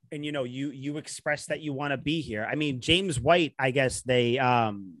and, you express that you want to be here. I mean, James White, I guess they,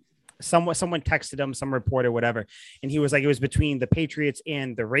 someone texted him, some reporter, whatever. And he was like, it was between the Patriots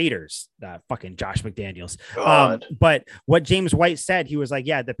and the Raiders, fucking Josh McDaniels. But what James White said, he was like,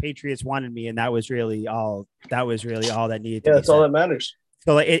 yeah, the Patriots wanted me. And that was really all that needed to be that's said. all that matters.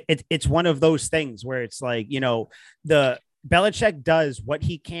 So it's one of those things where it's like, the Belichick does what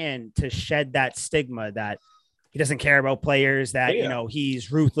he can to shed that stigma that he doesn't care about players, that,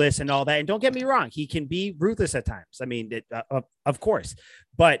 he's ruthless and all that. And don't get me wrong, he can be ruthless at times. I mean, of course,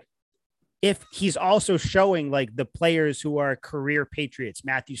 but if he's also showing like the players who are career Patriots,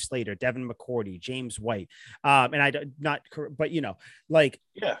 Matthew Slater, Devin McCourty, James White, they're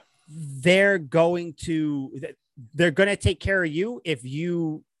going to take care of you if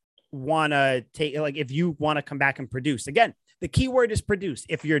you want to come back and produce. Again, the key word is produce.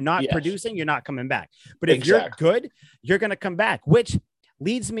 If you're not producing, you're not coming back. But if you're good, you're going to come back, which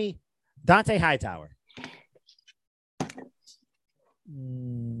leads me, Dont'a Hightower.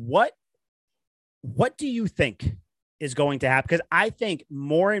 What do you think is going to happen, because I think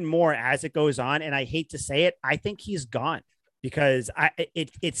more and more as it goes on, and I hate to say it, I think he's gone, because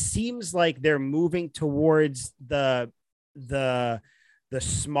it seems like they're moving towards the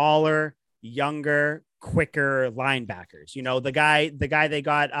smaller, younger, quicker linebackers. You know, the guy they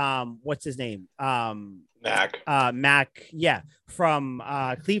got, what's his name? Mac, yeah, from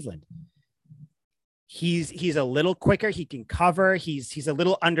Cleveland. He's a little quicker. He can cover. He's a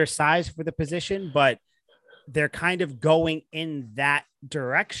little undersized for the position, but they're kind of going in that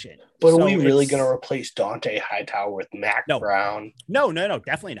direction. But are we really going to replace Dont'a Hightower with Mac Brown? No,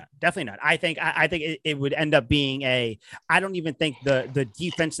 definitely not. I think it would end up being I don't even think the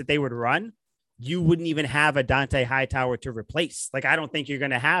defense that they would run, you wouldn't even have a Dont'a Hightower to replace. Like, I don't think you're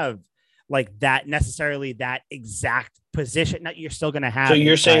going to have like that necessarily, that exact position. You're still going to have. So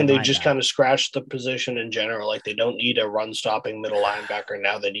you're saying they just kind of scratched the position in general. Like, they don't need a run stopping middle linebacker.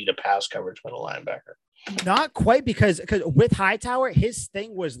 Now they need a pass coverage middle linebacker. Not quite, because with Hightower, his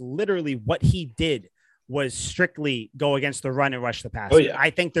thing was literally what he did was strictly go against the run and rush the pass. Oh, yeah.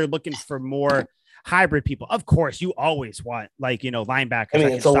 I think they're looking for more hybrid people. Of course, you always want, like, linebackers. I mean,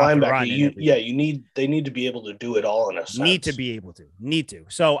 it's a linebacker. They need to be able to do it all in a sense. Need to.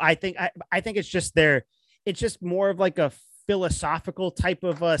 So I think it's just more of like a philosophical type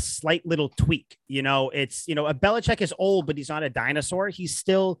of a slight little tweak. It's, a Belichick is old, but he's not a dinosaur. He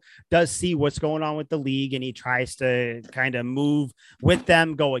still does see what's going on with the league, and he tries to kind of move with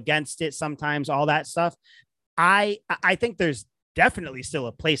them, go against it sometimes, all that stuff. I think there's definitely still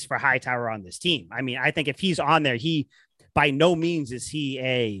a place for Hightower on this team. I mean, I think if he's on there, he by no means is he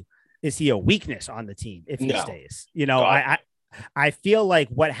a weakness on the team if he stays. I feel like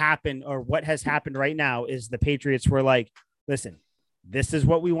what happened, or what has happened right now, is the Patriots were like, listen, this is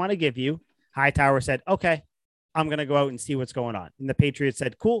what we want to give you. Hightower said, okay, I'm going to go out and see what's going on. And the Patriots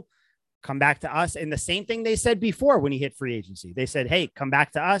said, cool, come back to us. And the same thing they said before when he hit free agency. They said, hey, come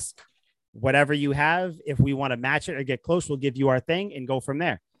back to us. Whatever you have, if we want to match it or get close, we'll give you our thing and go from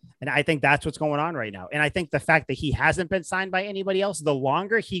there. And I think that's what's going on right now. And I think the fact that he hasn't been signed by anybody else, the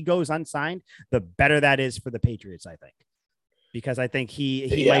longer he goes unsigned, the better that is for the Patriots, I think. Because I think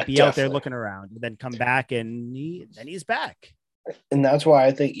he might be out there looking around and then come back, and he's back. And that's why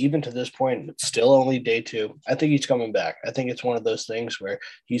I think even to this point, it's still only day 2. I think he's coming back. I think it's one of those things where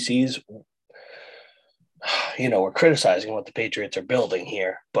he sees, we're criticizing what the Patriots are building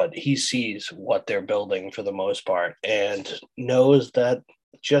here, but he sees what they're building for the most part and knows that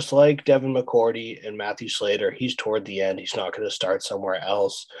just like Devin McCourty and Matthew Slater, he's toward the end. He's not going to start somewhere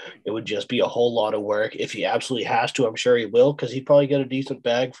else. It would just be a whole lot of work. If he absolutely has to, I'm sure he will, because he'd probably get a decent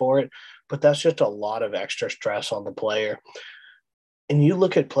bag for it. But that's just a lot of extra stress on the player. And you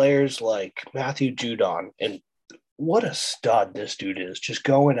look at players like Matthew Judon, and what a stud this dude is, just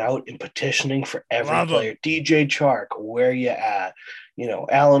going out and petitioning for every player. DJ Chark, where you at?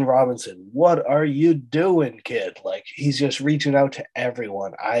 Allen Robinson, what are you doing, kid? Like, he's just reaching out to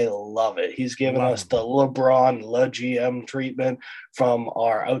everyone. I love it. He's giving us the LeBron, GM treatment from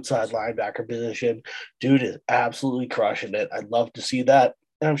our outside linebacker position. Dude is absolutely crushing it. I'd love to see that.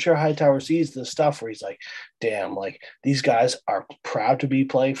 And I'm sure Hightower sees this stuff where he's like, damn, like, these guys are proud to be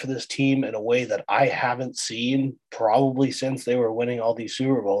playing for this team in a way that I haven't seen probably since they were winning all these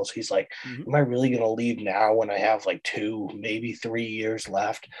Super Bowls. He's like, am I really going to leave now when I have like 2, maybe 3 years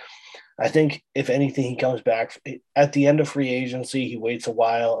left? I think if anything, he comes back at the end of free agency. He waits a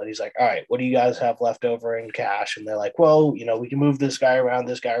while and he's like, all right, what do you guys have left over in cash? And they're like, well, we can move this guy around.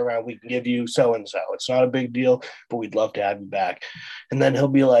 We can give you so-and-so. It's not a big deal, but we'd love to have you back. And then he'll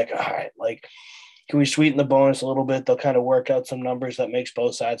be like, all right, like, can we sweeten the bonus a little bit? They'll kind of work out some numbers that makes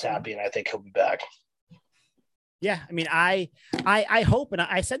both sides happy. And I think he'll be back. Yeah. I mean, I hope, and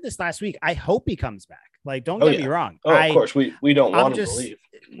I said this last week, I hope he comes back. Like, don't get me wrong. Of course. We don't want him to leave.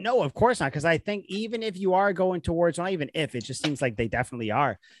 No, of course not. Because I think even if you are going towards, not even if, it just seems like they definitely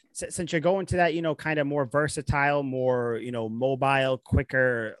are. Since you're going to that, kind of more versatile, more, mobile,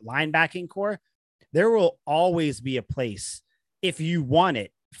 quicker linebacking core, there will always be a place, if you want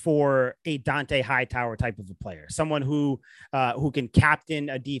it, for a Dont'a Hightower type of a player, someone who can captain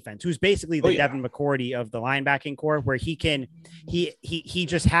a defense, who's basically the Devin McCourty of the linebacking core, where he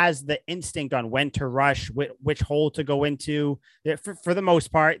just has the instinct on when to rush, which hole to go into. For the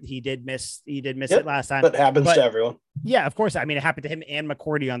most part, he did miss it last time. But happens to everyone. Yeah, of course. I mean, it happened to him and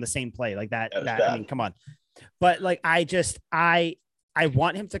McCourty on the same play like that. I mean, come on. But like, I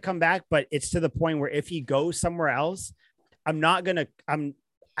want him to come back, but it's to the point where if he goes somewhere else,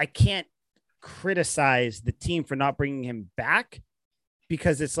 I can't criticize the team for not bringing him back,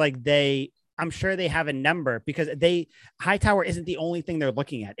 because it's like I'm sure they have a number, because Hightower isn't the only thing they're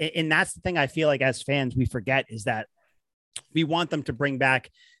looking at. And that's the thing I feel like as fans, we forget, is that we want them to bring back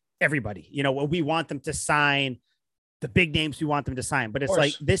everybody. You know, we want them to sign the big names we want them to sign. But it's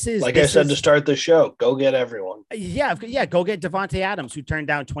like, this is like I said to start the show, go get everyone. Yeah. Go get Davante Adams, who turned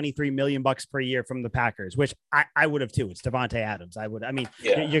down $23 million per year from the Packers, which I would have too. It's Davante Adams.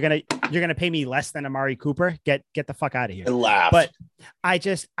 You're going to pay me less than Amari Cooper. Get the fuck out of here. I laugh. But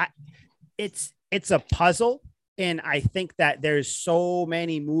it's a puzzle. And I think that there's so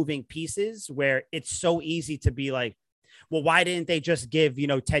many moving pieces where it's so easy to be like, well, why didn't they just give,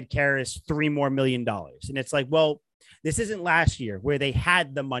 Ted Karras $3 more million? And it's like, well, this isn't last year where they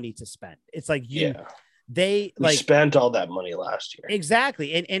had the money to spend. It's like they spent all that money last year.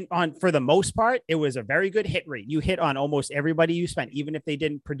 Exactly. And for the most part, it was a very good hit rate. You hit on almost everybody you spent, even if they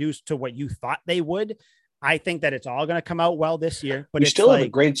didn't produce to what you thought they would. I think that it's all going to come out well this year, but we still have a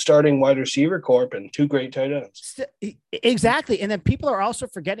great starting wide receiver corp and 2 great tight ends. Exactly. And then people are also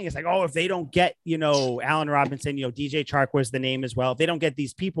forgetting, it's like, oh, if they don't get, Allen Robinson, DJ Chark was the name as well. If they don't get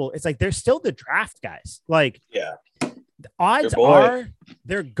these people, it's like, they're still the draft guys. Like, the odds are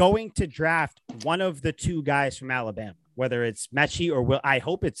they're going to draft one of the 2 guys from Alabama, whether it's Mechie or I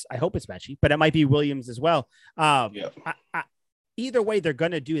hope it's Mechie, but it might be Williams as well. Either way, they're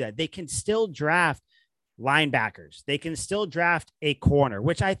going to do that. They can still draft linebackers. They can still draft a corner,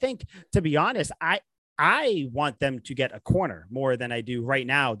 which I think, to be honest, I want them to get a corner more than I do right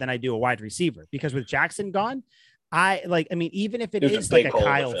now than I do a wide receiver, because with Jackson gone, even if it is like a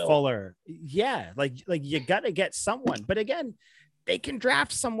Kyle Fuller, like you got to get someone. But again, they can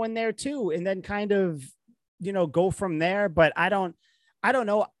draft someone there too, and then kind of, go from there. But I don't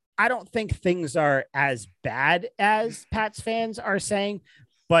know. I don't think things are as bad as Pats fans are saying,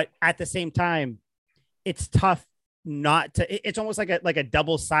 but at the same time, it's tough not to. It's almost like a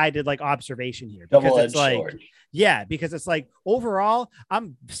double-sided observation here, because it's like, sword. Because it's like, overall,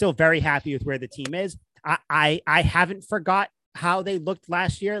 I'm still very happy with where the team is. I haven't forgot how they looked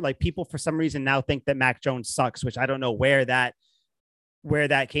last year. Like, people for some reason now think that Mac Jones sucks, which I don't know where that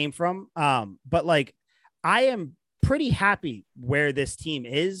came from. But like, I am pretty happy where this team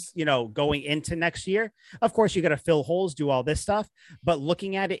is, going into next year. Of course, you got to fill holes, do all this stuff, but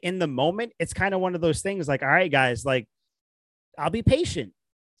looking at it in the moment, it's kind of one of those things like, all right, guys, like, I'll be patient.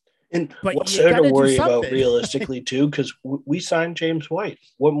 But what's there to worry about realistically too? Because we signed James White.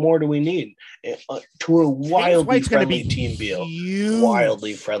 What more do we need to a wildly friendly team deal?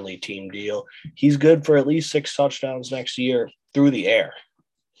 Wildly friendly team deal. He's good for at least 6 touchdowns next year through the air.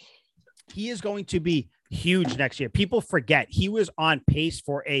 He is going to be huge next year. People forget he was on pace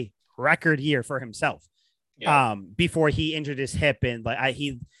for a record year for himself. Before he injured his hip, and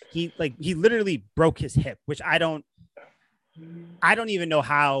he literally broke his hip, which I don't even know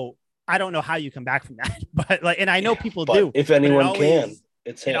how. I don't know how you come back from that, but and I know people do. If anyone can,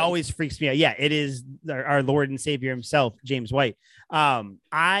 it always freaks me out. Yeah, it is our Lord and Savior himself, James White.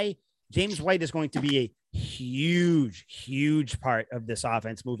 James White is going to be a huge part of this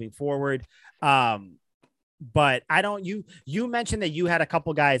offense moving forward. But you mentioned that you had a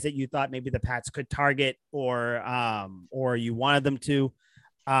couple guys that you thought maybe the Pats could target or you wanted them to.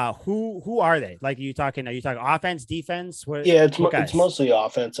 Who are they? Like, are you talking offense, defense? It's mostly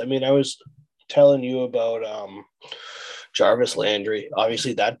offense. I mean, I was telling you about Jarvis Landry.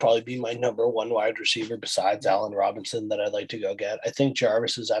 Obviously, that'd probably be my number 1 wide receiver besides Allen Robinson that I'd like to go get. I think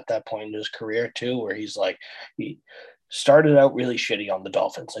Jarvis is at that point in his career too, where he's like, he started out really shitty on the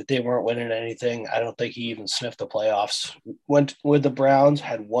Dolphins. Like, they weren't winning anything. I don't think he even sniffed the playoffs. Went with the Browns,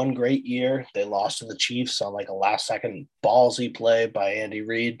 had 1 great year. They lost to the Chiefs on like a last-second ballsy play by Andy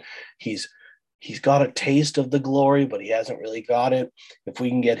Reid. He's got a taste of the glory, but he hasn't really got it. If we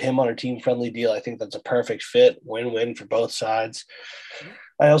can get him on a team-friendly deal, I think that's a perfect fit. Win-win for both sides.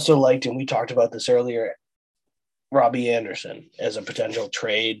 I also liked, and we talked about this earlier, Robbie Anderson as a potential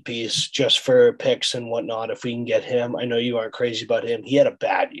trade piece just for picks and whatnot. If we can get him, I know you aren't crazy about him. He had a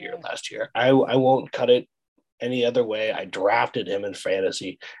bad year last year. I won't cut it any other way. I drafted him in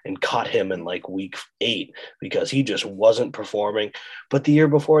fantasy and cut him in like week 8 because he just wasn't performing. But the year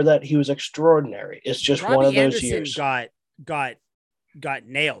before that, he was extraordinary. It's just Robbie one of those Anderson years. Got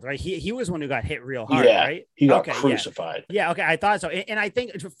nailed, right? He was one who got hit real hard, right? He got crucified. Yeah. Okay. I thought so. And I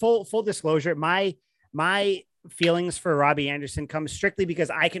think full disclosure, my feelings for Robbie Anderson comes strictly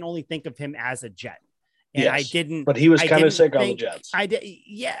because I can only think of him as a Jet. And I didn't, but he was kind of sick on the Jets. I did.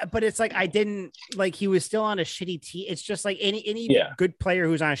 Yeah. But it's like, I didn't like, he was still on a shitty team. It's just like any good player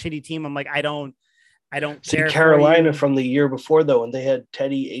who's on a shitty team. I'm like, I don't see Carolina from the year before though, when they had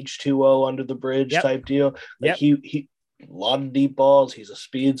Teddy H2O under the bridge type deal. Like he a lot of deep balls. He's a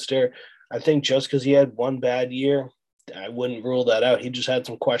speedster. I think just because he had 1 bad year, I wouldn't rule that out. He just had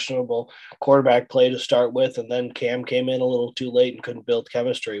some questionable quarterback play to start with, and then Cam came in a little too late and couldn't build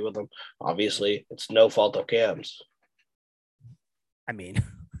chemistry with him. Obviously, it's no fault of Cam's. I mean,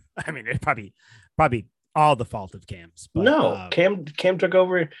 it's probably all the fault of Cam's. But, no, Cam took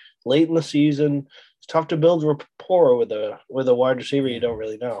over late in the season. It's tough to build rapport with a wide receiver you don't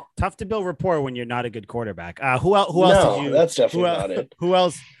really know. Tough to build rapport when you're not a good quarterback. Who else? No, did you? That's definitely not it. Who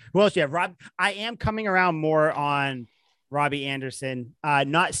else? Who else? Yeah, Rob. I am coming around more on Robbie Anderson.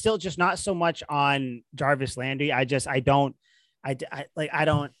 Not so much on Jarvis Landry. I don't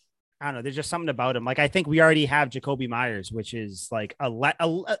know. There's just something about him. Like, I think we already have Jacoby Myers, which is like a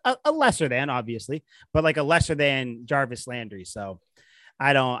lesser than, obviously, but like a lesser than Jarvis Landry. So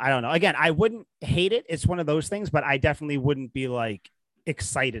I don't know. Again, I wouldn't hate it. It's one of those things, but I definitely wouldn't be like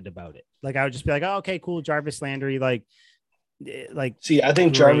excited about it. Like, I would just be like, oh, okay, cool. Jarvis Landry. See, I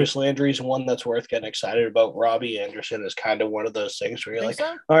think great. Jarvis Landry is one that's worth getting excited about. Robbie Anderson is kind of one of those things where you're like,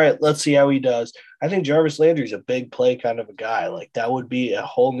 so? All right, let's see how he does. I think Jarvis Landry is a big play kind of a guy. Like, that would be a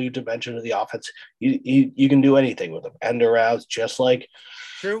whole new dimension of the offense. You can do anything with him. End arounds, just like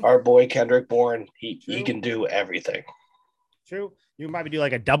True. Our boy Kendrick Bourne. He can do everything. True. You might do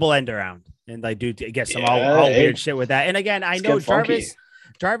like a double end around and like get some all weird shit with that. And again, I know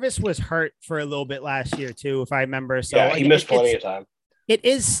Jarvis was hurt for a little bit last year too, if I remember. So yeah, he missed plenty of time. It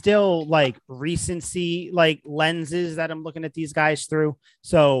is still like recency, like lenses that I'm looking at these guys through.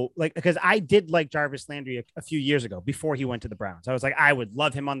 So like, because I did like Jarvis Landry a few years ago before he went to the Browns. I was like, I would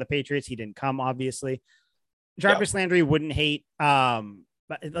love him on the Patriots. He didn't come, obviously. Jarvis Landry wouldn't hate.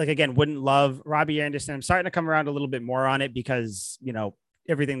 But like, again, wouldn't love Robbie Anderson. I'm starting to come around a little bit more on it because,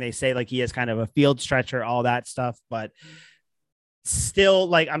 everything they say, like he is kind of a field stretcher, all that stuff, but still,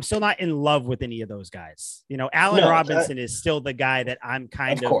 like, I'm still not in love with any of those guys. Allen Robinson is still the guy that I'm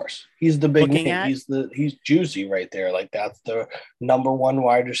kind of course. He's the big name. He's juicy right there. Like, that's the number one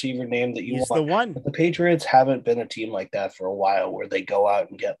wide receiver name that you want. The one. But the Patriots haven't been a team like that for a while, where they go out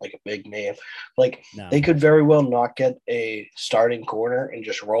and get like a big name. Like, they could very well not get a starting corner and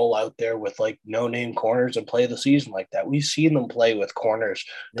just roll out there with like no name corners and play the season like that. We've seen them play with corners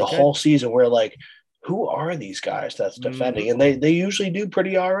whole season, where like, who are these guys that's defending? And they usually do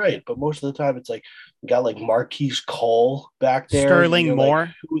pretty all right. But most of the time it's like, you got like Marquise Cole back there. Sterling Moore.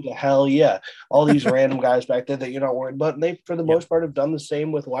 Like, who the hell? Yeah. All these random guys back there that you're not worried about. And they, for the most part, have done the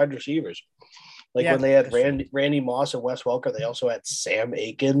same with wide receivers. Like when they had Randy Moss and Wes Welker, they also had Sam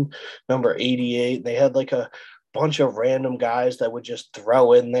Aiken, number 88. They had like a bunch of random guys that would just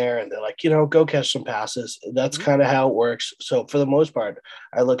throw in there and they're like, go catch some passes. That's kind of how it works. So for the most part,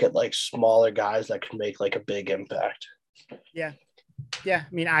 I look at like smaller guys that can make like a big impact. Yeah. Yeah.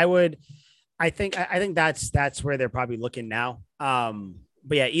 I mean, I think that's where they're probably looking now.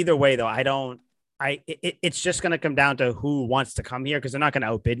 But yeah, either way though, it's just going to come down to who wants to come here, because they're not going to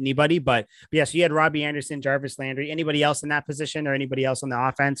outbid anybody. But yes, you had Robbie Anderson, Jarvis Landry, anybody else in that position or anybody else on the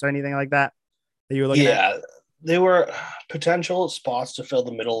offense or anything like that you were looking at? They were potential spots to fill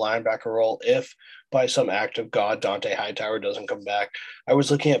the middle linebacker role if, by some act of God, Dante Hightower doesn't come back. I was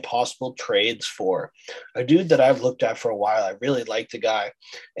looking at possible trades for a dude that I've looked at for a while. I really like the guy,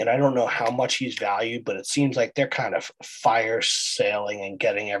 and I don't know how much he's valued, but it seems like they're kind of fire sailing and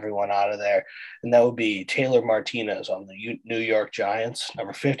getting everyone out of there. And that would be Taylor Martinez on the New York Giants,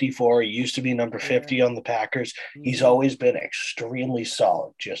 number 54. He used to be number 50 on the Packers. He's always been extremely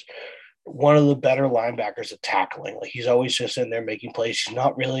solid, just one of the better linebackers at tackling. Like, he's always just in there making plays. He's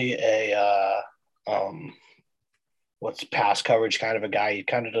not really a pass coverage kind of a guy. He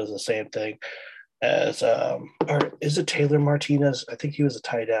kind of does the same thing as or is it Taylor Martinez? I think he was a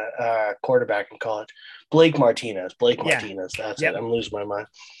tight end quarterback in college. Blake Martinez. That's it. I'm losing my mind.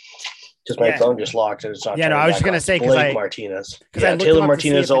 Just my phone just locked and it's not. Yeah, no, I was just gonna say Blake Martinez. Yeah, Taylor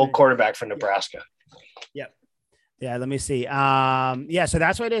Martinez, old quarterback from Nebraska. Yep. Yeah, let me see. So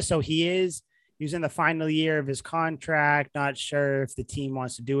that's what it is. So he's in the final year of his contract. Not sure if the team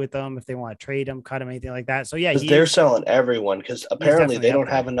wants to do with him, if they want to trade him, cut him, anything like that. So yeah, they're selling everyone, because apparently they don't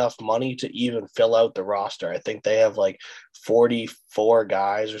have enough money to even fill out the roster. I think they have like 44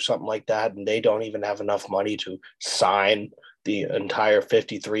 guys or something like that, and they don't even have enough money to sign the entire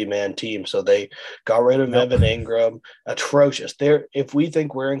 53-man team. So they got rid of Evan Ingram. Atrocious. If we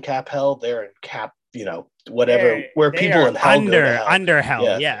think we're in cap hell, they're in cap whatever, where people in hell go to hell. Under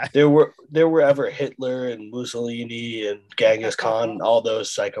hell, yeah. There were ever Hitler and Mussolini and Genghis Khan, all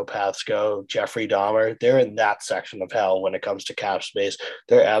those psychopaths go, Jeffrey Dahmer, they're in that section of hell when it comes to cap space.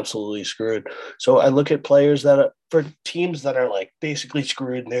 They're absolutely screwed. So I look at players for teams that are like basically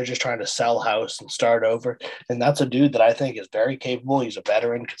screwed and they're just trying to sell house and start over. And that's a dude that I think is very capable. He's a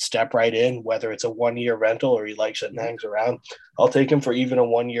veteran, could step right in, whether it's a 1-year rental or he likes it and hangs around. I'll take him for even a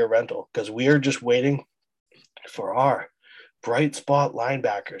 1-year rental because we are just waiting for our bright spot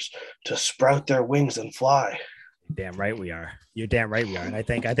linebackers to sprout their wings and fly. Damn right we are. You're damn right we are. And I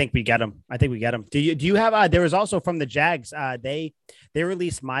think we get them. Do you have there was also from the Jags, they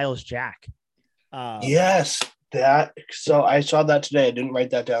released Miles Jack. Yes. So I saw that today. I didn't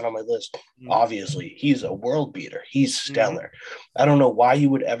write that down on my list. Obviously, he's a world beater. He's stellar. I don't know why you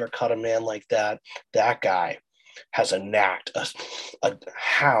would ever cut a man like that. That guy has a knack, a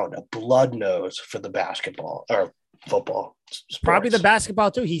hound, a blood nose for the basketball or football. Sports. Probably the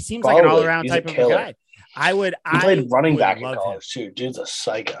basketball too. He seems like an all-around type of guy. He played running back in college too. Dude's a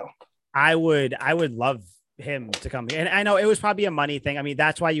psycho. I would love him to come here. And I know it was probably a money thing. I mean,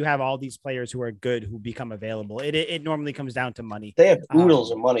 that's why you have all these players who are good who become available. It normally comes down to money. They have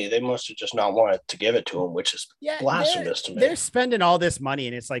oodles of money. They must have just not wanted to give it to him, which is blasphemous to me. They're spending all this money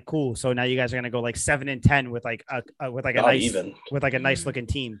and it's like cool. So now you guys are gonna go like 7-10 with like a nice looking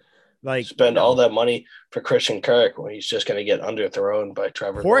team. Like spend all that money for Christian Kirk when he's just gonna get underthrown by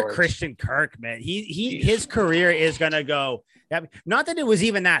Trevor. Poor Lawrence. Christian Kirk, man. His career is gonna go. Not that it was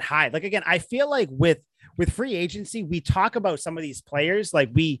even that high. Like again, I feel like with free agency, we talk about some of these players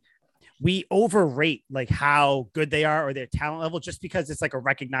like we overrate like how good they are or their talent level just because it's like a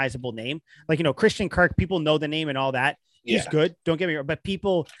recognizable name. Like, Christian Kirk, people know the name and all that. He's good. Don't get me wrong. But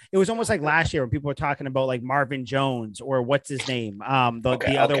it was almost like last year when people were talking about like Marvin Jones or what's his name?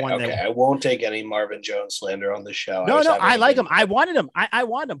 The other one. I won't take any Marvin Jones slander on the show. No, I like him. I wanted him. I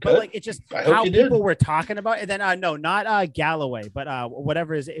want him. Good. But like, it's just how people were talking about it. And then, no, not Galloway, but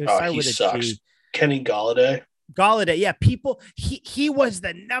whatever it was started with a G. Kenny Golladay, yeah. People, he was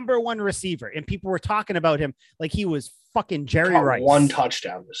the number one receiver, and people were talking about him like he was fucking Jerry Rice. 1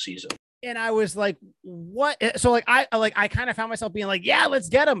 touchdown this season, and I was like, "What?" So I kind of found myself being like, "Yeah, let's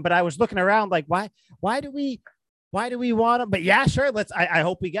get him." But I was looking around like, why do we want him? But yeah, sure, let's. I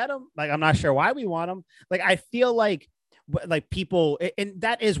hope we get him. Like, I'm not sure why we want him. Like, I feel like people, and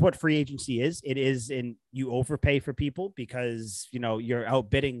that is what free agency is. It is, and you overpay for people because you're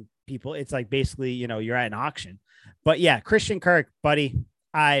outbidding people. It's like basically you're at an auction. But yeah, Christian Kirk, buddy,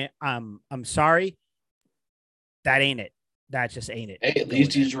 I'm sorry, that ain't it. That just ain't it. Hey, at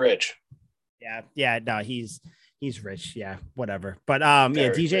least he's rich. Yeah, no, he's rich. Yeah, whatever. But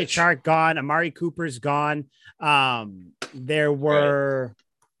DJ rich. Chark gone, Amari Cooper's gone. There were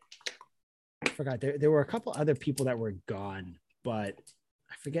I forgot there were a couple other people that were gone, but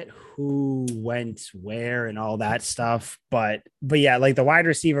I forget who went where and all that stuff. But yeah, like the wide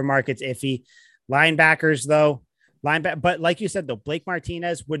receiver market's iffy. Linebackers though, but like you said though, Blake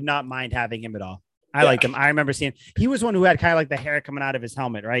Martinez would not mind having him at all. I liked him. I remember seeing he was one who had kind of like the hair coming out of his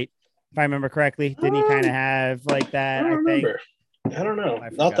helmet, right? If I remember correctly, didn't he kind of have like that? I think. I don't know.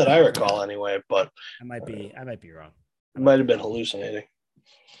 Not that I recall anyway, but I might be wrong. I might have been hallucinating.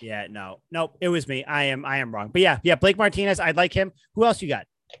 Yeah, no, it was me. I am wrong. But yeah, Blake Martinez, I'd like him. Who else you got?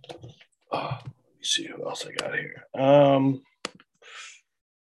 Let me see who else I got here.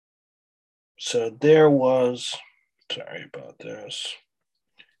 So there was. Sorry about this.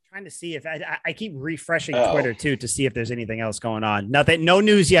 Trying to see if I keep refreshing Twitter too to see if there's anything else going on. Nothing, no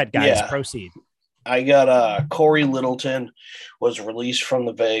news yet, guys. Yeah. Proceed. I got Corey Littleton was released from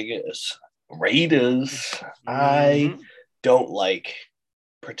the Vegas Raiders. Mm-hmm. I don't like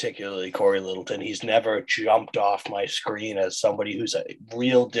particularly Corey Littleton. He's never jumped off my screen as somebody who's a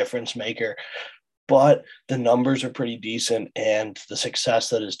real difference maker, but the numbers are pretty decent and the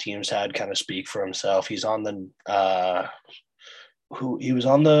success that his teams had kind of speak for himself. He's on he was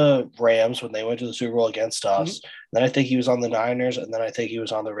on the Rams when they went to the Super Bowl against us. Mm-hmm. Then I think he was on the Niners, and then I think he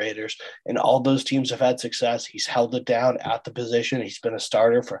was on the Raiders. And all those teams have had success. He's held it down at the position. He's been a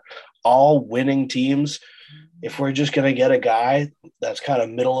starter for all winning teams. If we're just going to get a guy that's kind of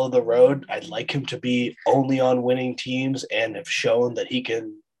middle of the road, I'd like him to be only on winning teams and have shown that he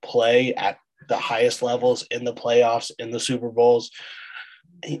can play at the highest levels in the playoffs, in the Super Bowls.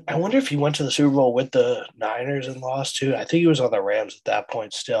 I wonder if he went to the Super Bowl with the Niners and lost too. I think he was on the Rams at that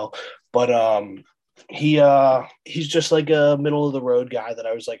point still, but he's just like a middle of the road guy that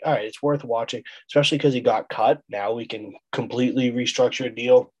I was like, all right, it's worth watching, especially because he got cut. Now we can completely restructure a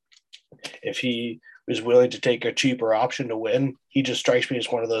deal. If he who's willing to take a cheaper option to win. He just strikes me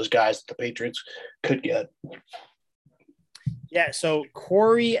as one of those guys that the Patriots could get. Yeah, so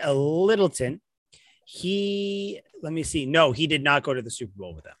Corey Littleton, let me see. No, he did not go to the Super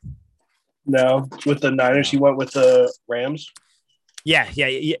Bowl with them. No, with the Niners, he went with the Rams. Yeah.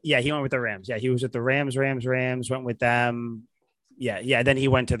 He went with the Rams. Yeah, he was with the Rams, went with them. Yeah. Then he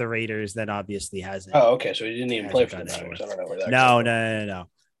went to the Raiders. Then obviously hasn't. Oh, okay. So he didn't even play for the Niners. I don't know where that.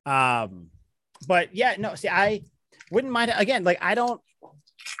 No. But yeah, no. See, I wouldn't mind again. Like, I don't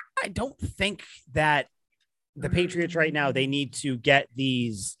think that the Patriots right now, they need to get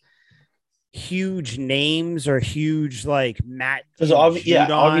these huge names or huge like Matt. Because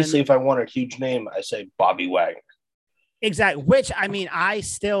obviously, if I want a huge name, I say Bobby Wagner. Exactly. Which I mean, I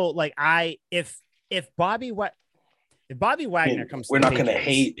still like. If Bobby Wagner comes, we're not going to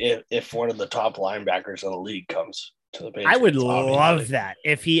hate if one of the top linebackers in the league comes to the Patriots. I would love that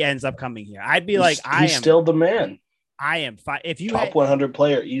if he ends up coming here. I'd be he's still the man. I am fine. If you top 100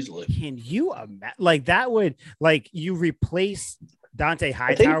 player easily. Can you imagine? Like that would you replace Dante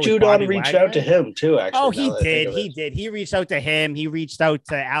Hightower? I think Judon reached out to him too. Actually, he did. He reached out to him. He reached out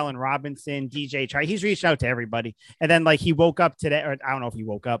to Allen Robinson, DJ Chark. He's reached out to everybody. And then he woke up today, or I don't know if he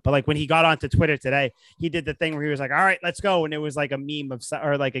woke up, but when he got onto Twitter today, he did the thing where he was like, "All right, let's go," and it was like a meme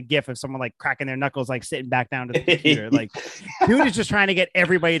or like a GIF of someone cracking their knuckles, sitting back down to the computer. Dude is just trying to get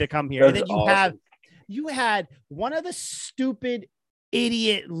everybody to come here. That's and then you had one of the stupid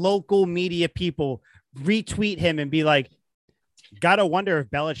idiot local media people retweet him and be like, gotta wonder if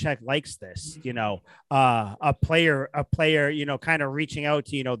Belichick likes this, a player, kind of reaching out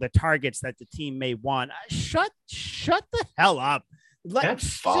to, the targets that the team may want. Shut the hell up.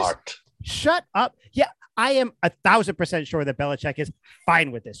 That's fucked. Shut up. Yeah. I am 1,000% sure that Belichick is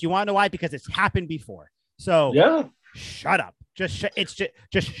fine with this. You want to know why? Because it's happened before. So yeah, shut up. Just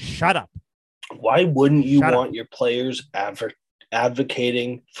shut up. Why wouldn't you want your players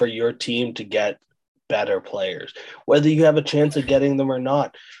advocating for your team to get better players, whether you have a chance of getting them or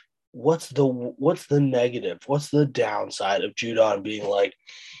not? What's the negative? What's the downside of Judon being like,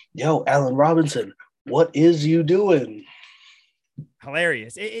 yo, Allen Robinson, what is you doing?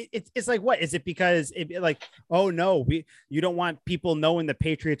 Hilarious. It's like, what is it? Because oh no, you don't want people knowing the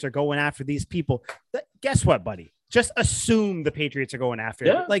Patriots are going after these people. Guess what, buddy? Just assume the Patriots are going after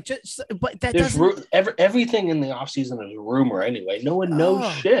it. But that doesn't. Everything in the offseason is a rumor anyway. No one knows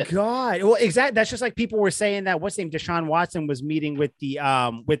shit. God. Well, exactly. That's just like people were saying that what's name Deshaun Watson was meeting with the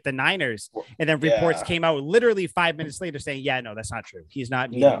Niners, and then reports came out literally 5 minutes later saying, yeah, no, that's not true. He's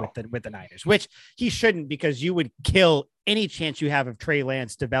not meeting with the Niners, which he shouldn't, because you would kill any chance you have of Trey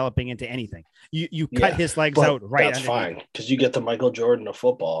Lance developing into anything. You cut his legs out right. That's fine, because you get the Michael Jordan of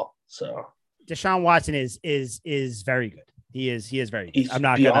football. So Deshaun Watson is very good. He is very good. I'm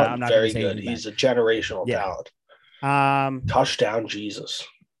not very good. He's a generational talent. Touchdown Jesus.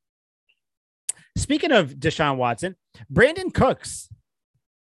 Speaking of Deshaun Watson, Brandon Cooks.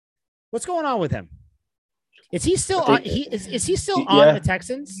 What's going on with him? Is he still on? Is he still on the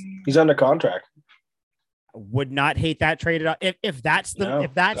Texans? He's under contract. Would not hate that trade at all. If that's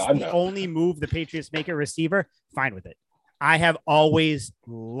the only move the Patriots make a receiver, fine with it. I have always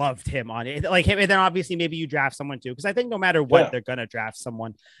loved him on it. Like him, and then obviously maybe you draft someone too, because I think no matter what, they're gonna draft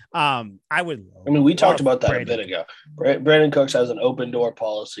someone. We talked about that a bit ago. Brandon Cooks has an open door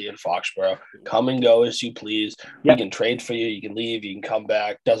policy in Foxborough. Come and go as you please. We can trade for you. You can leave. You can come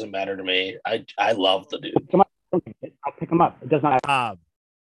back. Doesn't matter to me. I love the dude. I'll pick him up. It does not. Let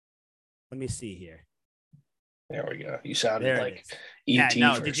me see here. There we go. You sounded like ET.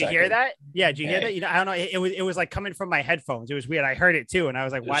 Did you hear that? Yeah, did you hear that? I don't know. It was like coming from my headphones. It was weird. I heard it too, and I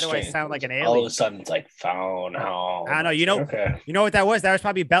was like, "Why do I sound like an alien?" All of a sudden, it's like phone home. I don't know. You know what that was? That was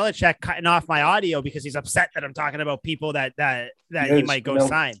probably Belichick cutting off my audio because he's upset that I'm talking about people that he might go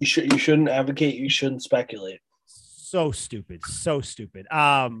sign. You shouldn't advocate. You shouldn't speculate. So stupid.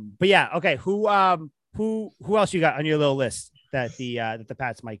 But yeah, okay. Who else you got on your little list that the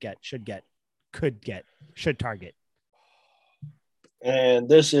Pats might get, should target? And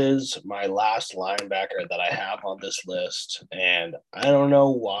this is my last linebacker that I have on this list. And I don't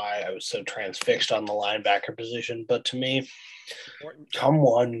know why I was so transfixed on the linebacker position, but to me, come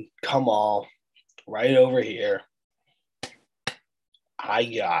one, come all, right over here, I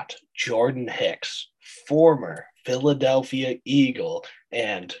got Jordan Hicks, former Philadelphia Eagle,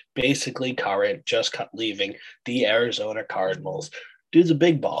 and basically current, just leaving the Arizona Cardinals. Dude's a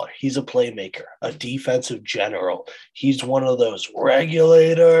big baller. He's a playmaker, a defensive general. He's one of those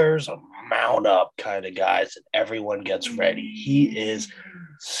regulators, a mount up kind of guys that everyone gets ready. He is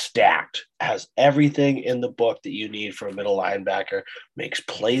stacked, has everything in the book that you need for a middle linebacker, makes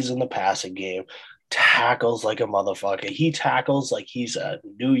plays in the passing game. tackles like a motherfucker. He tackles like he's a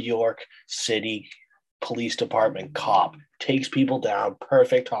New York City Police Department cop. Takes people down,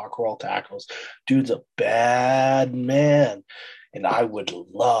 perfect hawk roll tackles. Dude's a bad man. And I would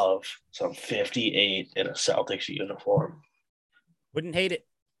love some 58 in a Celtics uniform. Wouldn't hate it.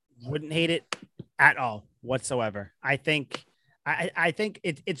 Wouldn't hate it at all whatsoever. I think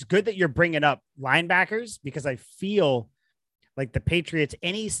it's good that you're bringing up linebackers, because I feel like the Patriots,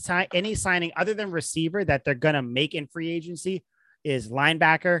 any signing other than receiver that they're going to make in free agency is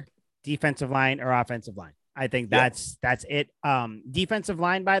linebacker, defensive line, or offensive line. I think that's it. Defensive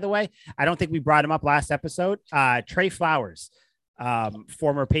line, by the way, I don't think we brought him up last episode. Trey Flowers,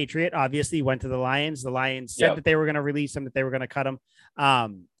 former Patriot, obviously went to the Lions. The Lions said that they were going to release him, that they were going to cut him.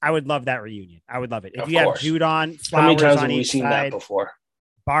 I would love that reunion. I would love it. If you have Judon, Flowers, how many times have we seen that before?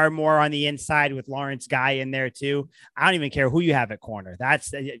 Barmore on the inside with Lawrence Guy in there too. I don't even care who you have at corner.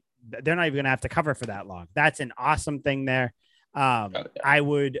 They're not even going to have to cover for that long. That's an awesome thing there. I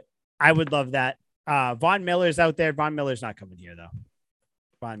would love that. Von Miller's out there. Von Miller's not coming here though.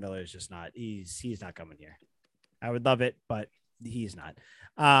 Von Miller is just not. He's not coming here. I would love it, but he's not.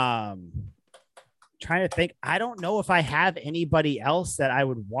 Trying to think. I don't know if I have anybody else that I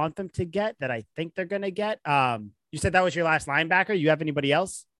would want them to get that I think they're going to get. You said that was your last linebacker. You have anybody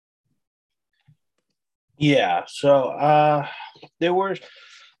else? Yeah. So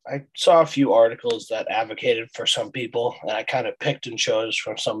I saw a few articles that advocated for some people, and I kind of picked and chose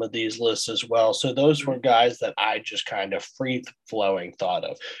from some of these lists as well. So those were guys that I just kind of free flowing thought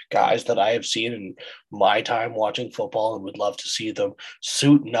of, guys that I have seen in my time watching football and would love to see them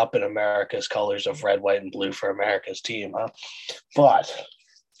suiting up in America's colors of red, white, and blue for America's team. But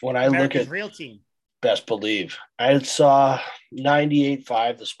when I look at real team, best believe, I saw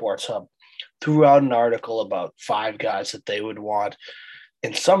 98.5, the Sports Hub, threw out an article about 5 guys that they would want.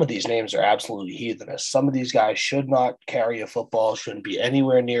 And some of these names are absolutely heathenish. Some of these guys should not carry a football, shouldn't be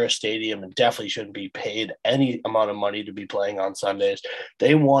anywhere near a stadium, and definitely shouldn't be paid any amount of money to be playing on Sundays.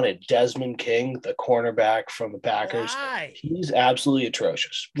 They wanted Desmond King, the cornerback from the Packers. Why? He's absolutely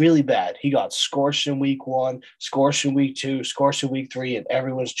atrocious, really bad. He got scorched in week 1, scorched in week 2, scorched in week 3, and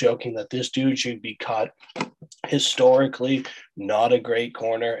everyone's joking that this dude should be cut. Historically, not a great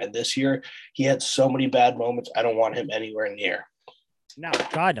corner. And this year, he had so many bad moments. I don't want him anywhere near. No,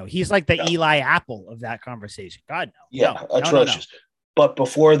 God, no. He's like the Eli Apple of that conversation. God, no. Yeah, no, atrocious. No. But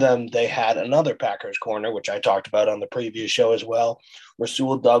before them, they had another Packers corner, which I talked about on the previous show as well.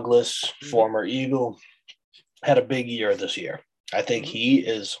 Rasul Douglas, former Eagle, had a big year this year. I think he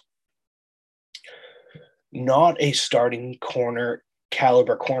is not a starting corner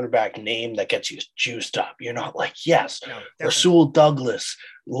caliber cornerback name that gets you juiced up. You're not like, yes, Rasul Douglas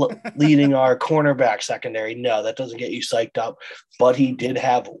leading our cornerback secondary. No, that doesn't get you psyched up. But he did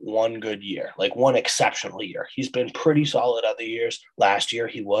have one good year, like one exceptional year. He's been pretty solid other years. Last year,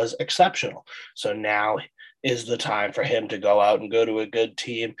 he was exceptional. So now is the time for him to go out and go to a good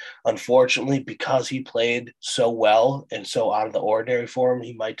team. Unfortunately, because he played so well and so out of the ordinary for him,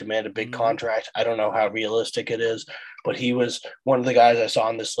 he might demand a big contract. I don't know how realistic it is, but he was one of the guys I saw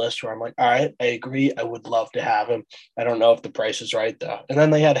on this list where I'm like, all right, I agree. I would love to have him. I don't know if the price is right, though. And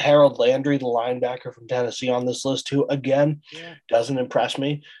then they had Harold Landry, the linebacker from Tennessee, on this list, too. Again, doesn't impress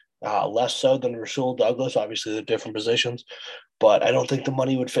me. Less so than Rasul Douglas. Obviously, they're different positions, but I don't think the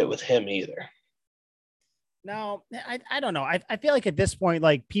money would fit with him either. No, I don't know. I feel like at this point,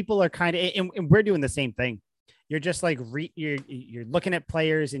 like people are kind of, and we're doing the same thing. You're just like, you're looking at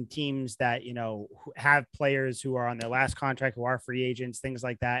players and teams that, you know, have players who are on their last contract, who are free agents, things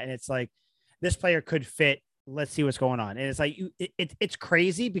like that. And it's like, this player could fit. Let's see what's going on. And it's like, it's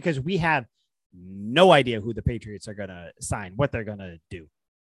crazy because we have no idea who the Patriots are going to sign, what they're going to do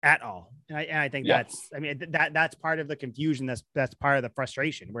at all. And I think that's part of the confusion. That's part of the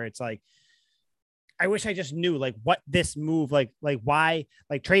frustration where it's like, I wish I just knew like what this move, like why,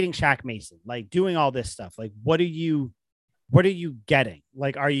 like trading Shaq Mason, like doing all this stuff. Like, what are you getting?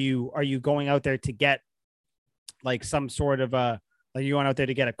 Like, are you going out there to get like some sort of like you going out there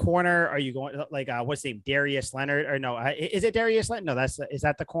to get a corner? Are you going like, what's his name? Darius Leonard or no, is it Darius Leonard? No, is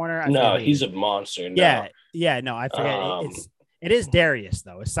that the corner? No, he's a monster. No. Yeah. No, I forget. It is Darius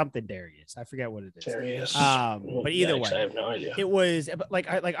though. It's something Darius. I forget what it is. Darius. But either way, I have no idea. It was like,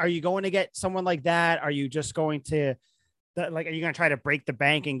 are you going to get someone like that? Are you just going to are you going to try to break the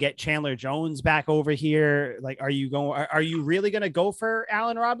bank and get Chandler Jones back over here? Like, are you really going to go for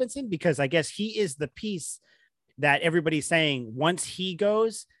Allen Robinson? Because I guess he is the piece that everybody's saying once he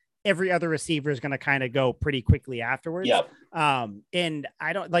goes, every other receiver is going to kind of go pretty quickly afterwards. Yep. And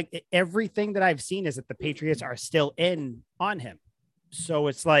I don't like everything that I've seen is that the Patriots are still in on him. So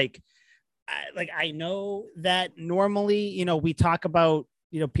it's like, I know that normally, we talk about,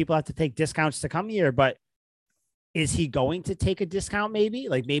 people have to take discounts to come here, but is he going to take a discount? Maybe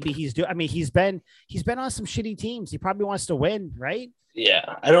maybe he's he's been on some shitty teams. He probably wants to win, right?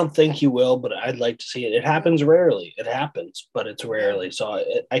 Yeah, I don't think he will, but I'd like to see it. It happens rarely. It happens, but it's rarely. So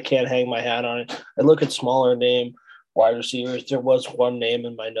I can't hang my hat on it. I look at smaller name wide receivers. There was one name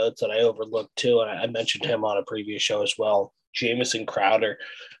in my notes that I overlooked too, and I mentioned him on a previous show as well. Jamison Crowder,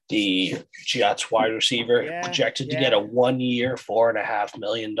 the Jets wide receiver, projected to get a 1 year, $4.5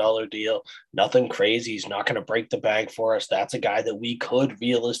 million deal. Nothing crazy. He's not going to break the bank for us. That's a guy that we could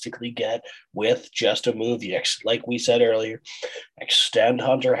realistically get with just a move. Like we said earlier, extend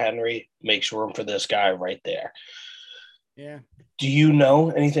Hunter Henry, makes room for this guy right there. Yeah. Do you know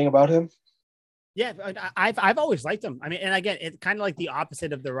anything about him? Yeah, I've always liked him. I mean, and again, it's kind of like the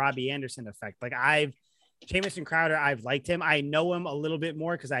opposite of the Robbie Anderson effect. Like Jamison Crowder, I've liked him. I know him a little bit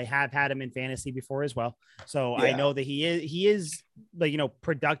more because I have had him in fantasy before as well. So I know that he is like,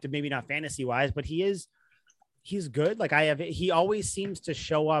 productive, maybe not fantasy wise, but he's good. Like he always seems to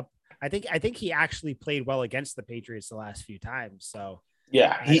show up. I think he actually played well against the Patriots the last few times. So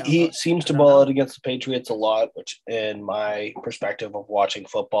yeah, he seems to ball out against the Patriots a lot, which in my perspective of watching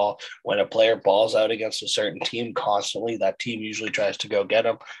football, when a player balls out against a certain team constantly, that team usually tries to go get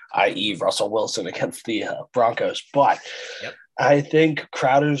him, i.e. Russell Wilson against the Broncos. But I think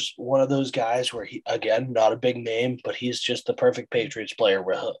Crowder's one of those guys where he, again, not a big name, but he's just the perfect Patriots player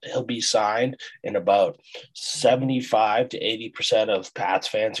where he'll be signed and about 75 to 80% of Pats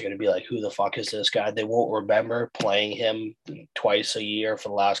fans are going to be like, who the fuck is this guy? They won't remember playing him twice a year for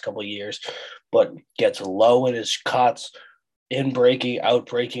the last couple of years, but gets low in his cuts, in breaking, out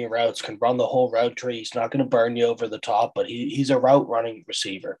breaking routes, can run the whole route tree. He's not going to burn you over the top, but he's a route running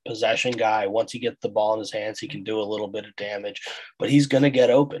receiver, possession guy. Once he gets the ball in his hands, he can do a little bit of damage, but he's going to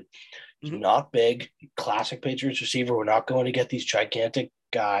get open. He's not big, classic Patriots receiver. We're not going to get these gigantic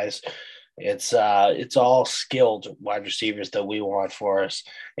guys. It's all skilled wide receivers that we want for us.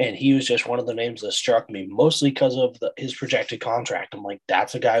 And he was just one of the names that struck me, mostly because of his projected contract. I'm like,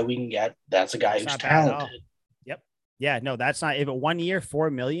 that's a guy we can get. That's a guy who's talented. Yeah, no, that's not, if it 1 year, 4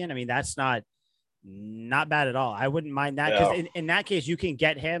 million, I mean, that's not bad at all. I wouldn't mind that because in that case, you can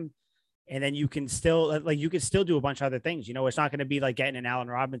get him and then you can still do a bunch of other things. It's not going to be like getting an Allen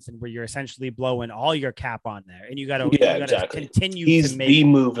Robinson where you're essentially blowing all your cap on there and you got to continue to make the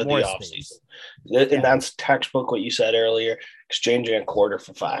move of the offseason. And that's textbook what you said earlier, exchanging a quarter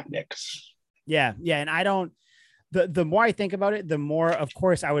for 5 Knicks. Yeah. And I don't, the more I think about it, the more, of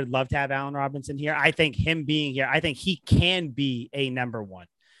course, I would love to have Allen Robinson here. I think him being here, I think he can be a number one.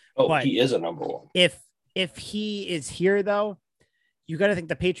 Oh, but he is a number one. If he is here, though, you got to think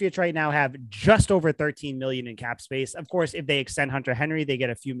the Patriots right now have just over 13 million in cap space. Of course, if they extend Hunter Henry, they get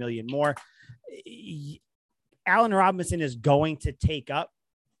a few million more. Allen Robinson is going to take up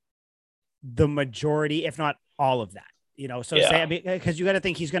the majority, if not all of that. Say, because you got to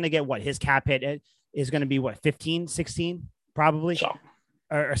think he's going to get what his cap hit is going to be 15, 16, probably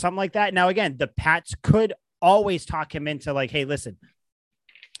or something like that. Now, again, the Pats could always talk him into like, hey, listen,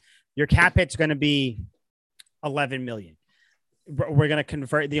 your cap hit's going to be 11 million. We're going to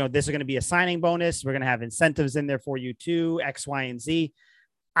convert, this is going to be a signing bonus. We're going to have incentives in there for you too, X, Y, and Z.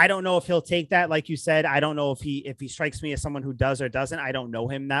 I don't know if he'll take that. Like you said, I don't know if he strikes me as someone who does or doesn't. I don't know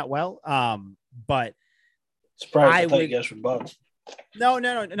him that well. But surprised I thought you guys were buds. No,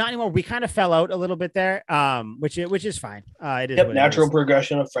 not anymore. We kind of fell out a little bit there, which is fine. It is natural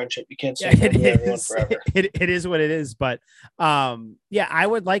progression of friendship. You can't say everyone forever. It is what it is. But I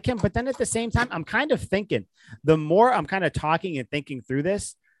would like him. But then at the same time, I'm kind of thinking, the more I'm kind of talking and thinking through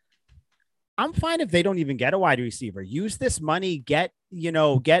this, I'm fine if they don't even get a wide receiver. Use this money, get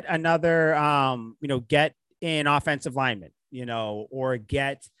another, get an offensive lineman, or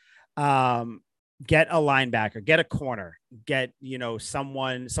get a linebacker, get a corner, get,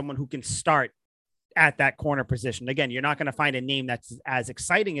 someone who can start at that corner position. Again, you're not going to find a name that's as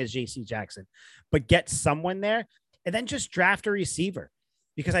exciting as JC Jackson, but get someone there and then just draft a receiver.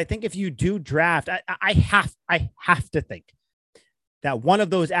 Because I think if you do draft, I have to think that one of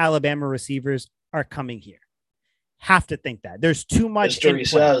those Alabama receivers are coming here. Have to think that there's too much. History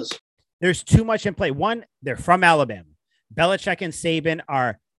says there's too much in play. One, they're from Alabama. Belichick and Saban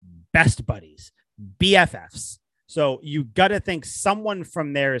are best buddies. BFFs. So you got to think someone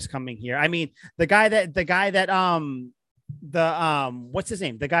from there is coming here. I mean, the guy that what's his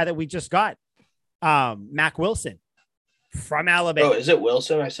name? The guy that we just got, Mac Wilson from Alabama. Oh, is it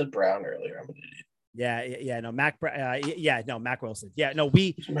Wilson? I said Brown earlier. I'm an idiot. Yeah. No, Mac Wilson. Yeah, no,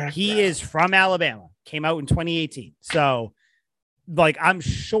 he is from Alabama, came out in 2018. So like, I'm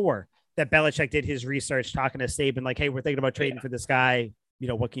sure that Belichick did his research, talking to Saban, like, hey, we're thinking about trading for this guy. You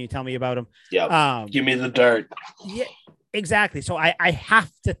know, what can you tell me about him? Yeah. Give me the dirt. Yeah, exactly. So I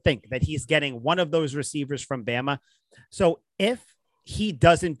have to think that he's getting one of those receivers from Bama. So if he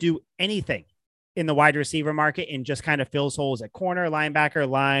doesn't do anything in the wide receiver market and just kind of fills holes at corner, linebacker,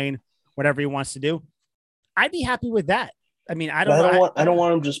 line, whatever he wants to do, I'd be happy with that. I mean, I don't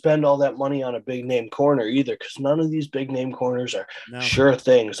want him to spend all that money on a big name corner either, because none of these big name corners are sure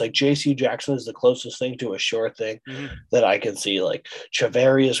things. Like J.C. Jackson is the closest thing to a sure thing that I can see. Like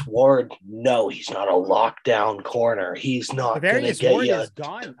Charvarius Ward, no, he's not a lockdown corner. He's not going to get Ward you. Is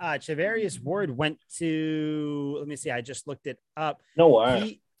gone. Charvarius Ward went to. Let me see. I just looked it up. No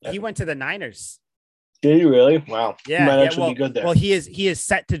way. He went to the Niners. Did he really? Wow. Yeah, he might actually be good there. Well, he is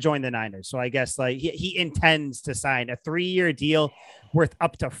set to join the Niners. So I guess like he intends to sign a 3-year deal worth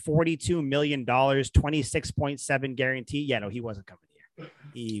up to $42 million, 26.7 guarantee. Yeah, no, he wasn't coming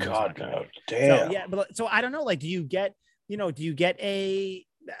here. God, no. Damn. So, yeah, but so I don't know. Like, do you get a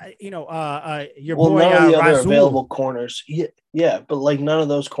your boy, none of the other Rasul. Available corners. Yeah, but like none of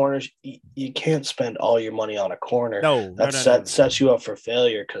those corners, you can't spend all your money on a corner. That sets you up for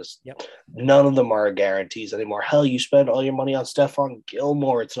failure, because none of them are guarantees anymore. Hell, you spend all your money on Stephon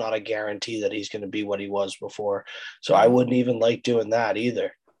Gilmore, it's not a guarantee that he's going to be what he was before. So I wouldn't even like doing that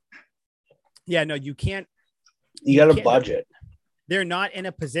either. Yeah, no, you can't. You got a budget. They're not in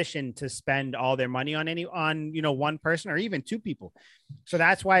a position to spend all their money on one person or even two people. So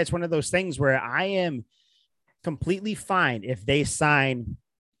that's why it's one of those things where I am completely fine if they sign,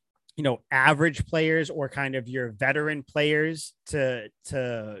 average players or kind of your veteran players to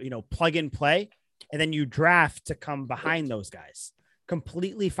plug and play. And then you draft to come behind those guys.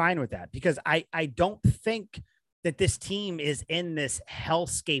 Completely fine with that, because I don't think that this team is in this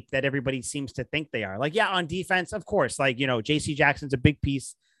hellscape that everybody seems to think they are. Like, yeah, on defense, of course, like, JC Jackson's a big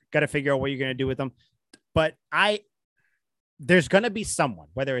piece. Got to figure out what you're going to do with them. But there's going to be someone,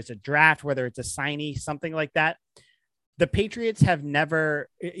 whether it's a draft, whether it's a signee, something like that. The Patriots have never,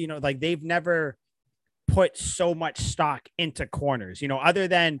 they've never put so much stock into corners, other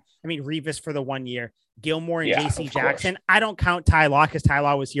than, Revis for the 1 year, Gilmore and JC Jackson. I don't count Ty Law, because Ty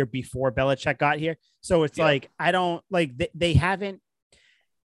Law was here before Belichick got here. So it's like, I don't like, they haven't,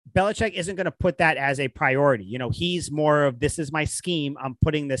 Belichick isn't going to put that as a priority. He's more of, this is my scheme. I'm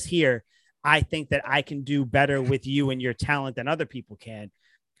putting this here. I think that I can do better with you and your talent than other people can.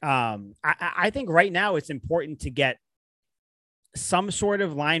 I think right now it's important to get some sort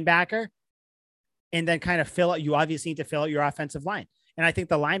of linebacker and then kind of fill out. You obviously need to fill out your offensive line. And I think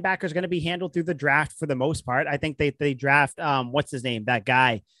the linebacker is going to be handled through the draft for the most part. I think they draft, what's his name? That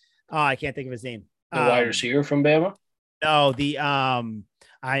guy. Oh, I can't think of his name. The wide receiver from Bama? No,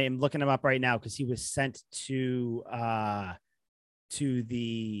 I am looking him up right now because he was sent to a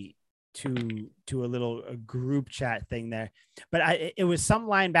little group chat thing there. But it was some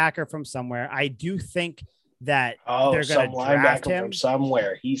linebacker from somewhere. I do think that they're going to draft him from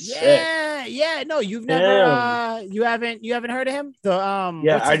somewhere. He's sick. Yeah. No, you've never you haven't heard of him?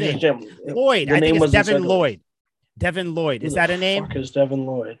 I just didn't. Lloyd. I think it's Devin Lloyd. Devin Lloyd. Is that a name? Fuck is Devin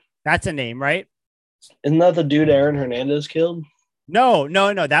Lloyd? That's a name, right? Isn't that the dude Aaron Hernandez killed? No.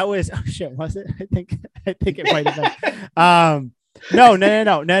 That was was it? I think it might have been.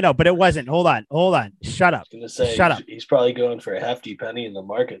 No. But it wasn't. Hold on. Shut up. Shut up. He's probably going for a hefty penny in the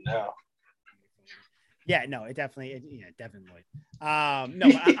market now. Yeah, no, Devin Lloyd. No,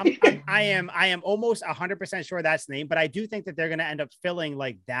 I am almost 100% sure that's the name, but I do think that they're going to end up filling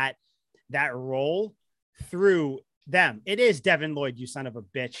like that role through them. It is Devin Lloyd, you son of a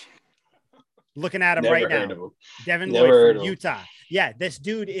bitch. Looking at him right now. Devin Lloyd from Utah. Yeah, this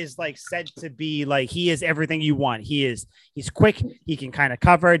dude is like said to be like, he is everything you want. He's quick. He can kind of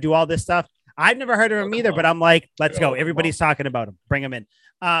cover, do all this stuff. I've never heard of him either, but I'm like, let's go. Everybody's talking about him. Bring him in.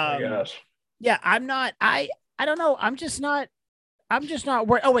 Yeah, I'm not. I don't know. I'm just not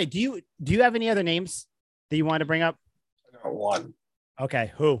worried. Oh wait, do you have any other names that you want to bring up? I got one.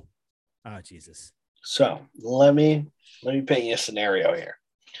 Okay, who? Oh Jesus. So let me paint you a scenario here.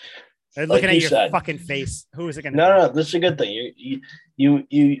 They're looking at your fucking face. Who is it going to? No. This is a good thing.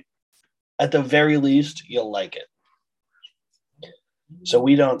 You at the very least you'll like it. So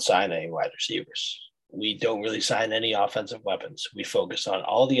we don't sign any wide receivers. We don't really sign any offensive weapons. We focus on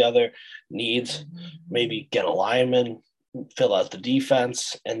all the other needs, maybe get a lineman, fill out the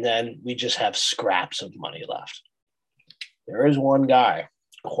defense, and then we just have scraps of money left. There is one guy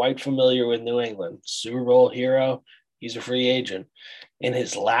quite familiar with New England, Super Bowl hero. He's a free agent. In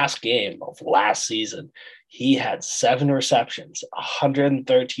his last game of last season, he had 7 receptions,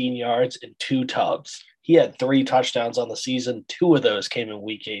 113 yards, and 2 tubs. He had 3 touchdowns on the season. 2 of those came in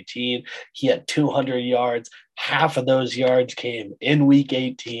week 18. He had 200 yards. Half of those yards came in week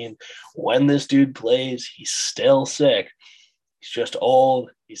 18. When this dude plays, he's still sick. He's just old.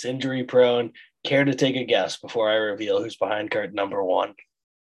 He's injury prone. Care to take a guess before I reveal who's behind curtain number 1?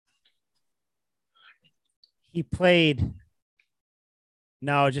 He played.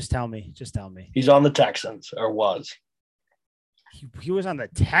 No, just tell me. Just tell me. He's on the Texans, or was. He was on the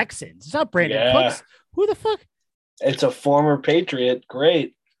Texans. It's not Brandon Cooks. Who the fuck? It's a former Patriot.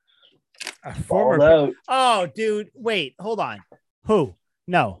 Great. A former. Oh, dude. Wait. Hold on. Who?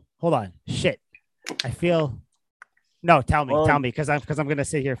 No. Hold on. Shit. I feel. No. Tell me. Tell me. Because I'm gonna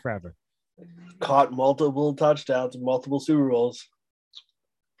sit here forever. Caught multiple touchdowns in multiple Super Bowls.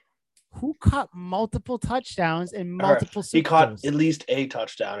 Who caught multiple touchdowns in multiple Super Bowls? He caught at least a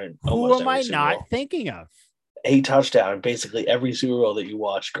touchdown in Who am I not thinking of? A touchdown in basically every Super Bowl that you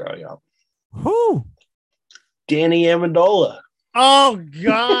watched growing up. Who? Danny Amendola. Oh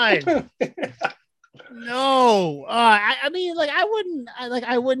God. No. I mean, like,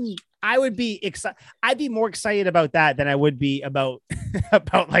 I would be excited. I'd be more excited about that than I would be about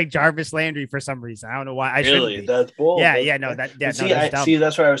like Jarvis Landry for some reason. I don't know why. Really? That's bold. Yeah. No, that's that's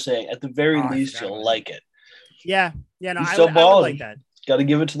what I was saying. At the very least, you'll like it. Yeah. No, he's still balling. I would like that. Got to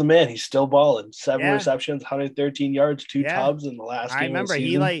give it to the man. He's still balling. 7 receptions, 113 yards, 2 tubs in the last game. I remember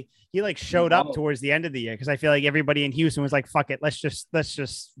he showed up towards the end of the year because I feel like everybody in Houston was like, "Fuck it, let's just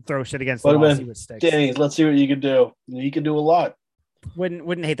throw shit against the wall, see what sticks." Danny, let's see what you can do. You can do a lot.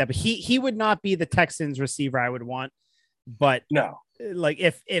 Wouldn't hate that, but he would not be the Texans receiver I would want. But no, like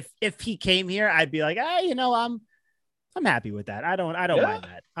if he came here, I'd be like, I'm happy with that. I don't mind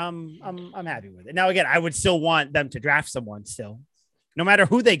that. I'm happy with it. Now again, I would still want them to draft someone still. No matter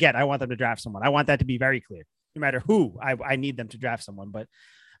who they get, I want them to draft someone. I want that to be very clear. No matter who, I need them to draft someone, but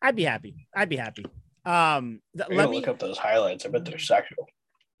I'd be happy. Let me look up those highlights. I bet they're sexual.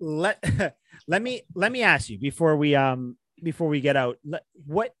 Let me ask you before we get out,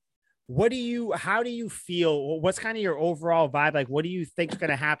 how do you feel? What's kind of your overall vibe? Like, what do you think is going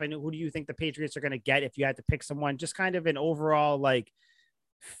to happen? Who do you think the Patriots are going to get if you had to pick someone? Just kind of an overall like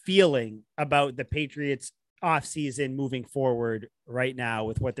feeling about the Patriots offseason moving forward right now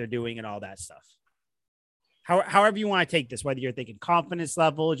with what they're doing and all that stuff. However you want to take this, whether you're thinking confidence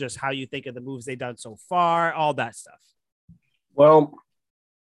level, just how you think of the moves they've done so far, all that stuff. Well,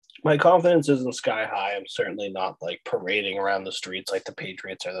 my confidence isn't sky high. I'm certainly not like parading around the streets like the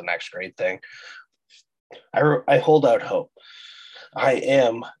Patriots are the next great thing. I hold out hope. I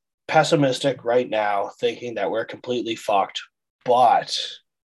am pessimistic right now, thinking that we're completely fucked, but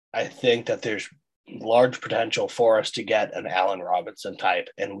I think that there's large potential for us to get an Allen Robinson type,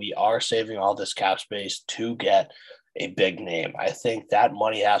 and we are saving all this cap space to get a big name. I think that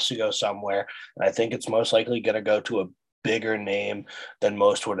money has to go somewhere, and I think it's most likely going to go to a bigger name than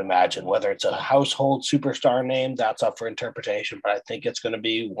most would imagine. Whether it's a household superstar name, that's up for interpretation, but I think it's going to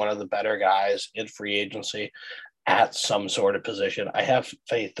be one of the better guys in free agency at some sort of position. I have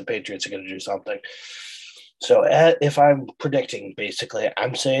faith the Patriots are going to do something. So if I'm predicting, basically,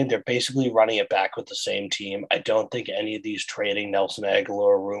 I'm saying they're basically running it back with the same team. I don't think any of these trading Nelson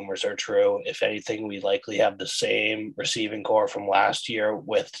Aguilar rumors are true. If anything, we likely have the same receiving core from last year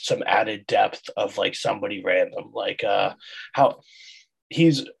with some added depth of like somebody random, like how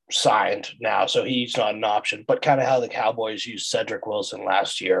he's signed now, so he's not an option, but kind of how the Cowboys used Cedric Wilson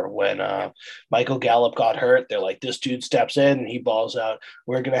last year when Michael Gallup got hurt. They're like, this dude steps in and he balls out.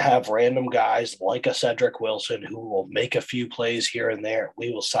 We're going to have random guys like a Cedric Wilson who will make a few plays here and there.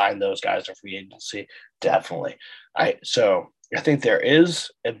 We will sign those guys to free agency. Definitely. So I think there is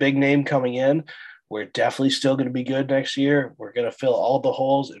a big name coming in. We're definitely still going to be good next year. We're going to fill all the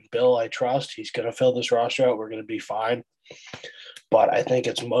holes. And Bill, I trust he's going to fill this roster out. We're going to be fine. But I think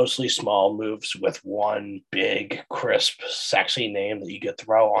it's mostly small moves with one big, crisp, sexy name that you could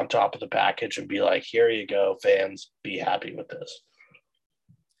throw on top of the package and be like, here you go, fans, be happy with this.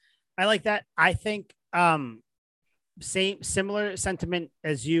 I like that. I think similar sentiment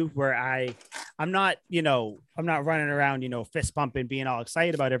as you, where I'm not running around, fist pumping, being all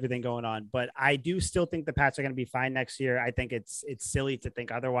excited about everything going on, but I do still think the Pats are going to be fine next year. I think it's silly to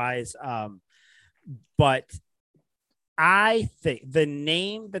think otherwise. But I think the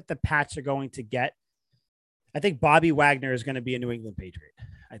name that the Pats are going to get, I think Bobby Wagner is going to be a New England Patriot.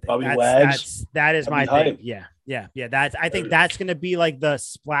 I think that is my thing. Yeah. I think that's going to be like the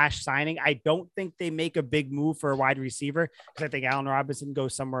splash signing. I don't think they make a big move for a wide receiver because I think Allen Robinson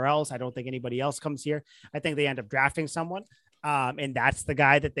goes somewhere else. I don't think anybody else comes here. I think they end up drafting someone. And that's the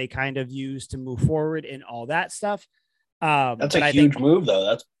guy that they kind of use to move forward and all that stuff. That's a huge move, though.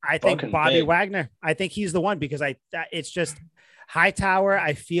 That's I think Bobby big. Wagner. I think he's the one because it's just Hightower.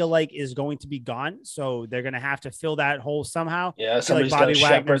 I feel like is going to be gone, so they're going to have to fill that hole somehow. Yeah, somebody's got to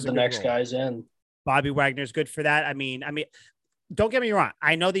shepherd the next guys in. Bobby Wagner's good for that. I mean, don't get me wrong.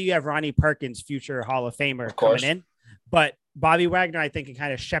 I know that you have Ronnie Perkins, future Hall of Famer, coming in, but Bobby Wagner, I think, can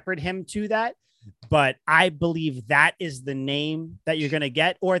kind of shepherd him to that. But I believe that is the name that you're going to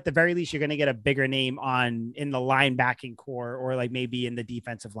get, or at the very least, you're going to get a bigger name in the linebacking core, or like maybe in the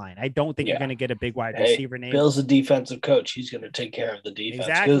defensive line. I don't think you're going to get a big wide receiver name. Bill's a defensive coach. He's going to take care of the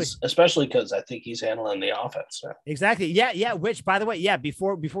defense, especially because I think he's handling the offense. So. Exactly. Yeah. Which, by the way,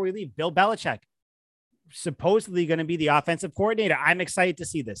 before we leave, Bill Belichick supposedly going to be the offensive coordinator. I'm excited to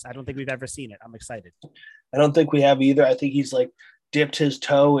see this. I don't think we've ever seen it. I'm excited. I don't think we have either. I think he's like dipped his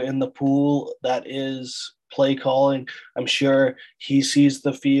toe in the pool that is play calling. I'm sure he sees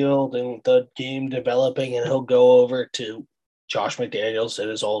the field and the game developing, and he'll go over to Josh McDaniels in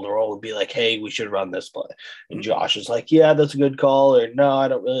his old role and be like, hey, we should run this play. And Josh is like, yeah, that's a good call, or no, I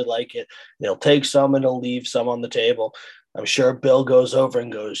don't really like it. And he'll take some and he'll leave some on the table. I'm sure Bill goes over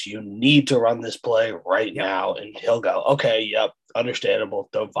and goes, you need to run this play right now. And he'll go, okay, yep, understandable.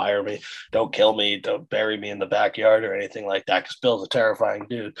 Don't fire me. Don't kill me. Don't bury me in the backyard or anything like that, because Bill's a terrifying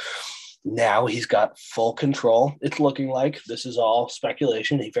dude. Now he's got full control. It's looking like, this is all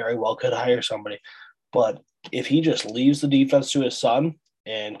speculation, he very well could hire somebody. But if he just leaves the defense to his son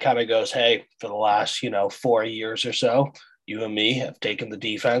and kind of goes, hey, for the last, 4 years or so, you and me have taken the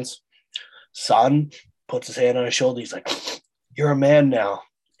defense. Son puts his hand on his shoulder. He's like, you're a man now.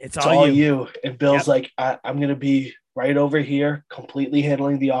 It's all you. And Bill's like, I'm going to be right over here, completely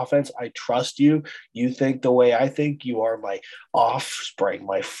handling the offense. I trust you. You think the way I think. You are my offspring,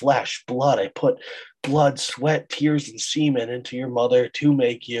 my flesh, blood. I put blood, sweat, tears, and semen into your mother to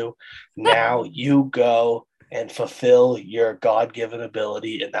make you. Now you go and fulfill your God-given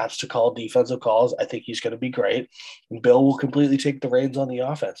ability, and that's to call defensive calls. I think he's going to be great. And Bill will completely take the reins on the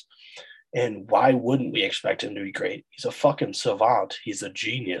offense. And why wouldn't we expect him to be great? He's a fucking savant. He's a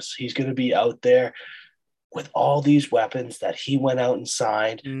genius. He's going to be out there with all these weapons that he went out and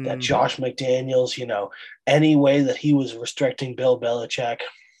signed, that Josh McDaniels, any way that he was restricting Bill Belichick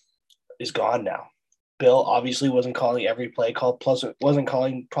is gone now. Bill obviously wasn't calling every play call, plus it wasn't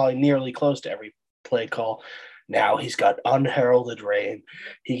calling probably nearly close to every play call. Now he's got unheralded reign.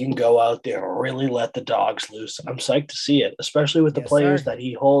 He can go out there and really let the dogs loose. I'm psyched to see it, especially with the players that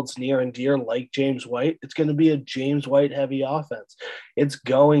he holds near and dear, like James White. It's going to be a James White heavy offense. It's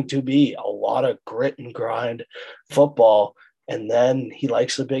going to be a lot of grit and grind football. And then he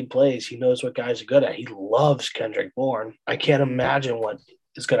likes the big plays. He knows what guys are good at. He loves Kendrick Bourne. I can't imagine what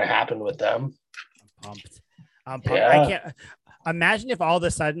is going to happen with them. I'm pumped. I can't imagine if all of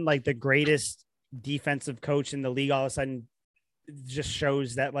a sudden, like, the greatest defensive coach in the league all of a sudden just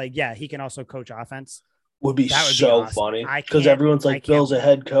shows that, like, he can also coach offense. Would be so awesome. Funny because everyone's like, Bill's a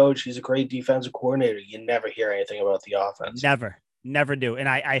head coach, he's a great defensive coordinator. You never hear anything about the offense. Never do. And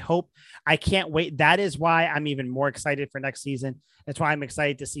I hope, I can't wait. That is why I'm even more excited for next season. That's why I'm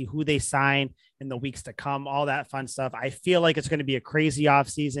excited to see who they sign in the weeks to come, all that fun stuff. I feel like it's going to be a crazy off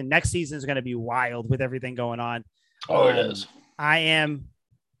season. Next season is going to be wild with everything going on. It is. I am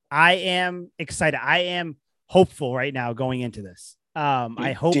excited. I am hopeful right now going into this.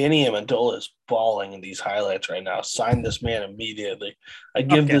 I hope Danny Amendola is balling in these highlights right now. Sign this man immediately. I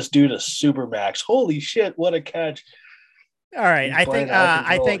give this dude a super max. Holy shit, what a catch. All right. I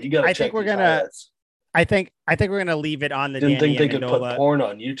think we're gonna leave it on the Didn't Danny think they Amendola. Could put porn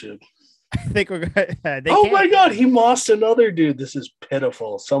on YouTube. I think we're gonna my god, he mossed another dude. This is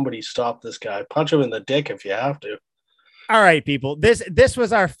pitiful. Somebody stop this guy. Punch him in the dick if you have to. All right, people. This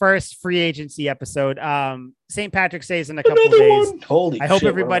was our first free agency episode. St. Patrick's Day is in a couple of days. Holy I hope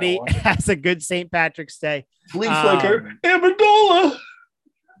everybody has a good St. Patrick's Day. Flea flicker, Amendola.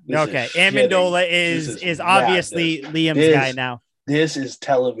 Okay, Amendola is obviously Liam's guy now. This is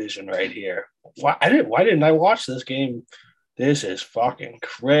television right here. Why didn't I watch this game? This is fucking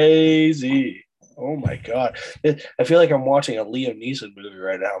crazy. Oh my god. I feel like I'm watching a Liam Neeson movie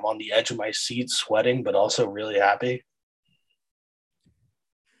right now. I'm on the edge of my seat, sweating, but also really happy.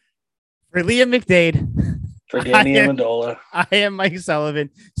 For Liam McDade. For Danny Amendola. I am Mike Sullivan,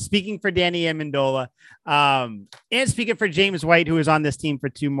 speaking for Danny Amendola, and speaking for James White, who is on this team for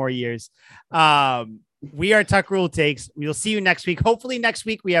 2 more years. We are Tuck Rule Takes. We'll see you next week. Hopefully next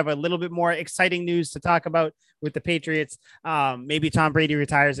week we have a little bit more exciting news to talk about with the Patriots. Maybe Tom Brady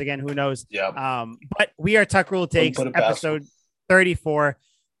retires again. Who knows? Yeah. But we are Tuck Rule Takes, episode 34.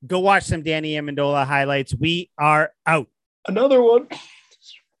 Go watch some Danny Amendola highlights. We are out. Another one.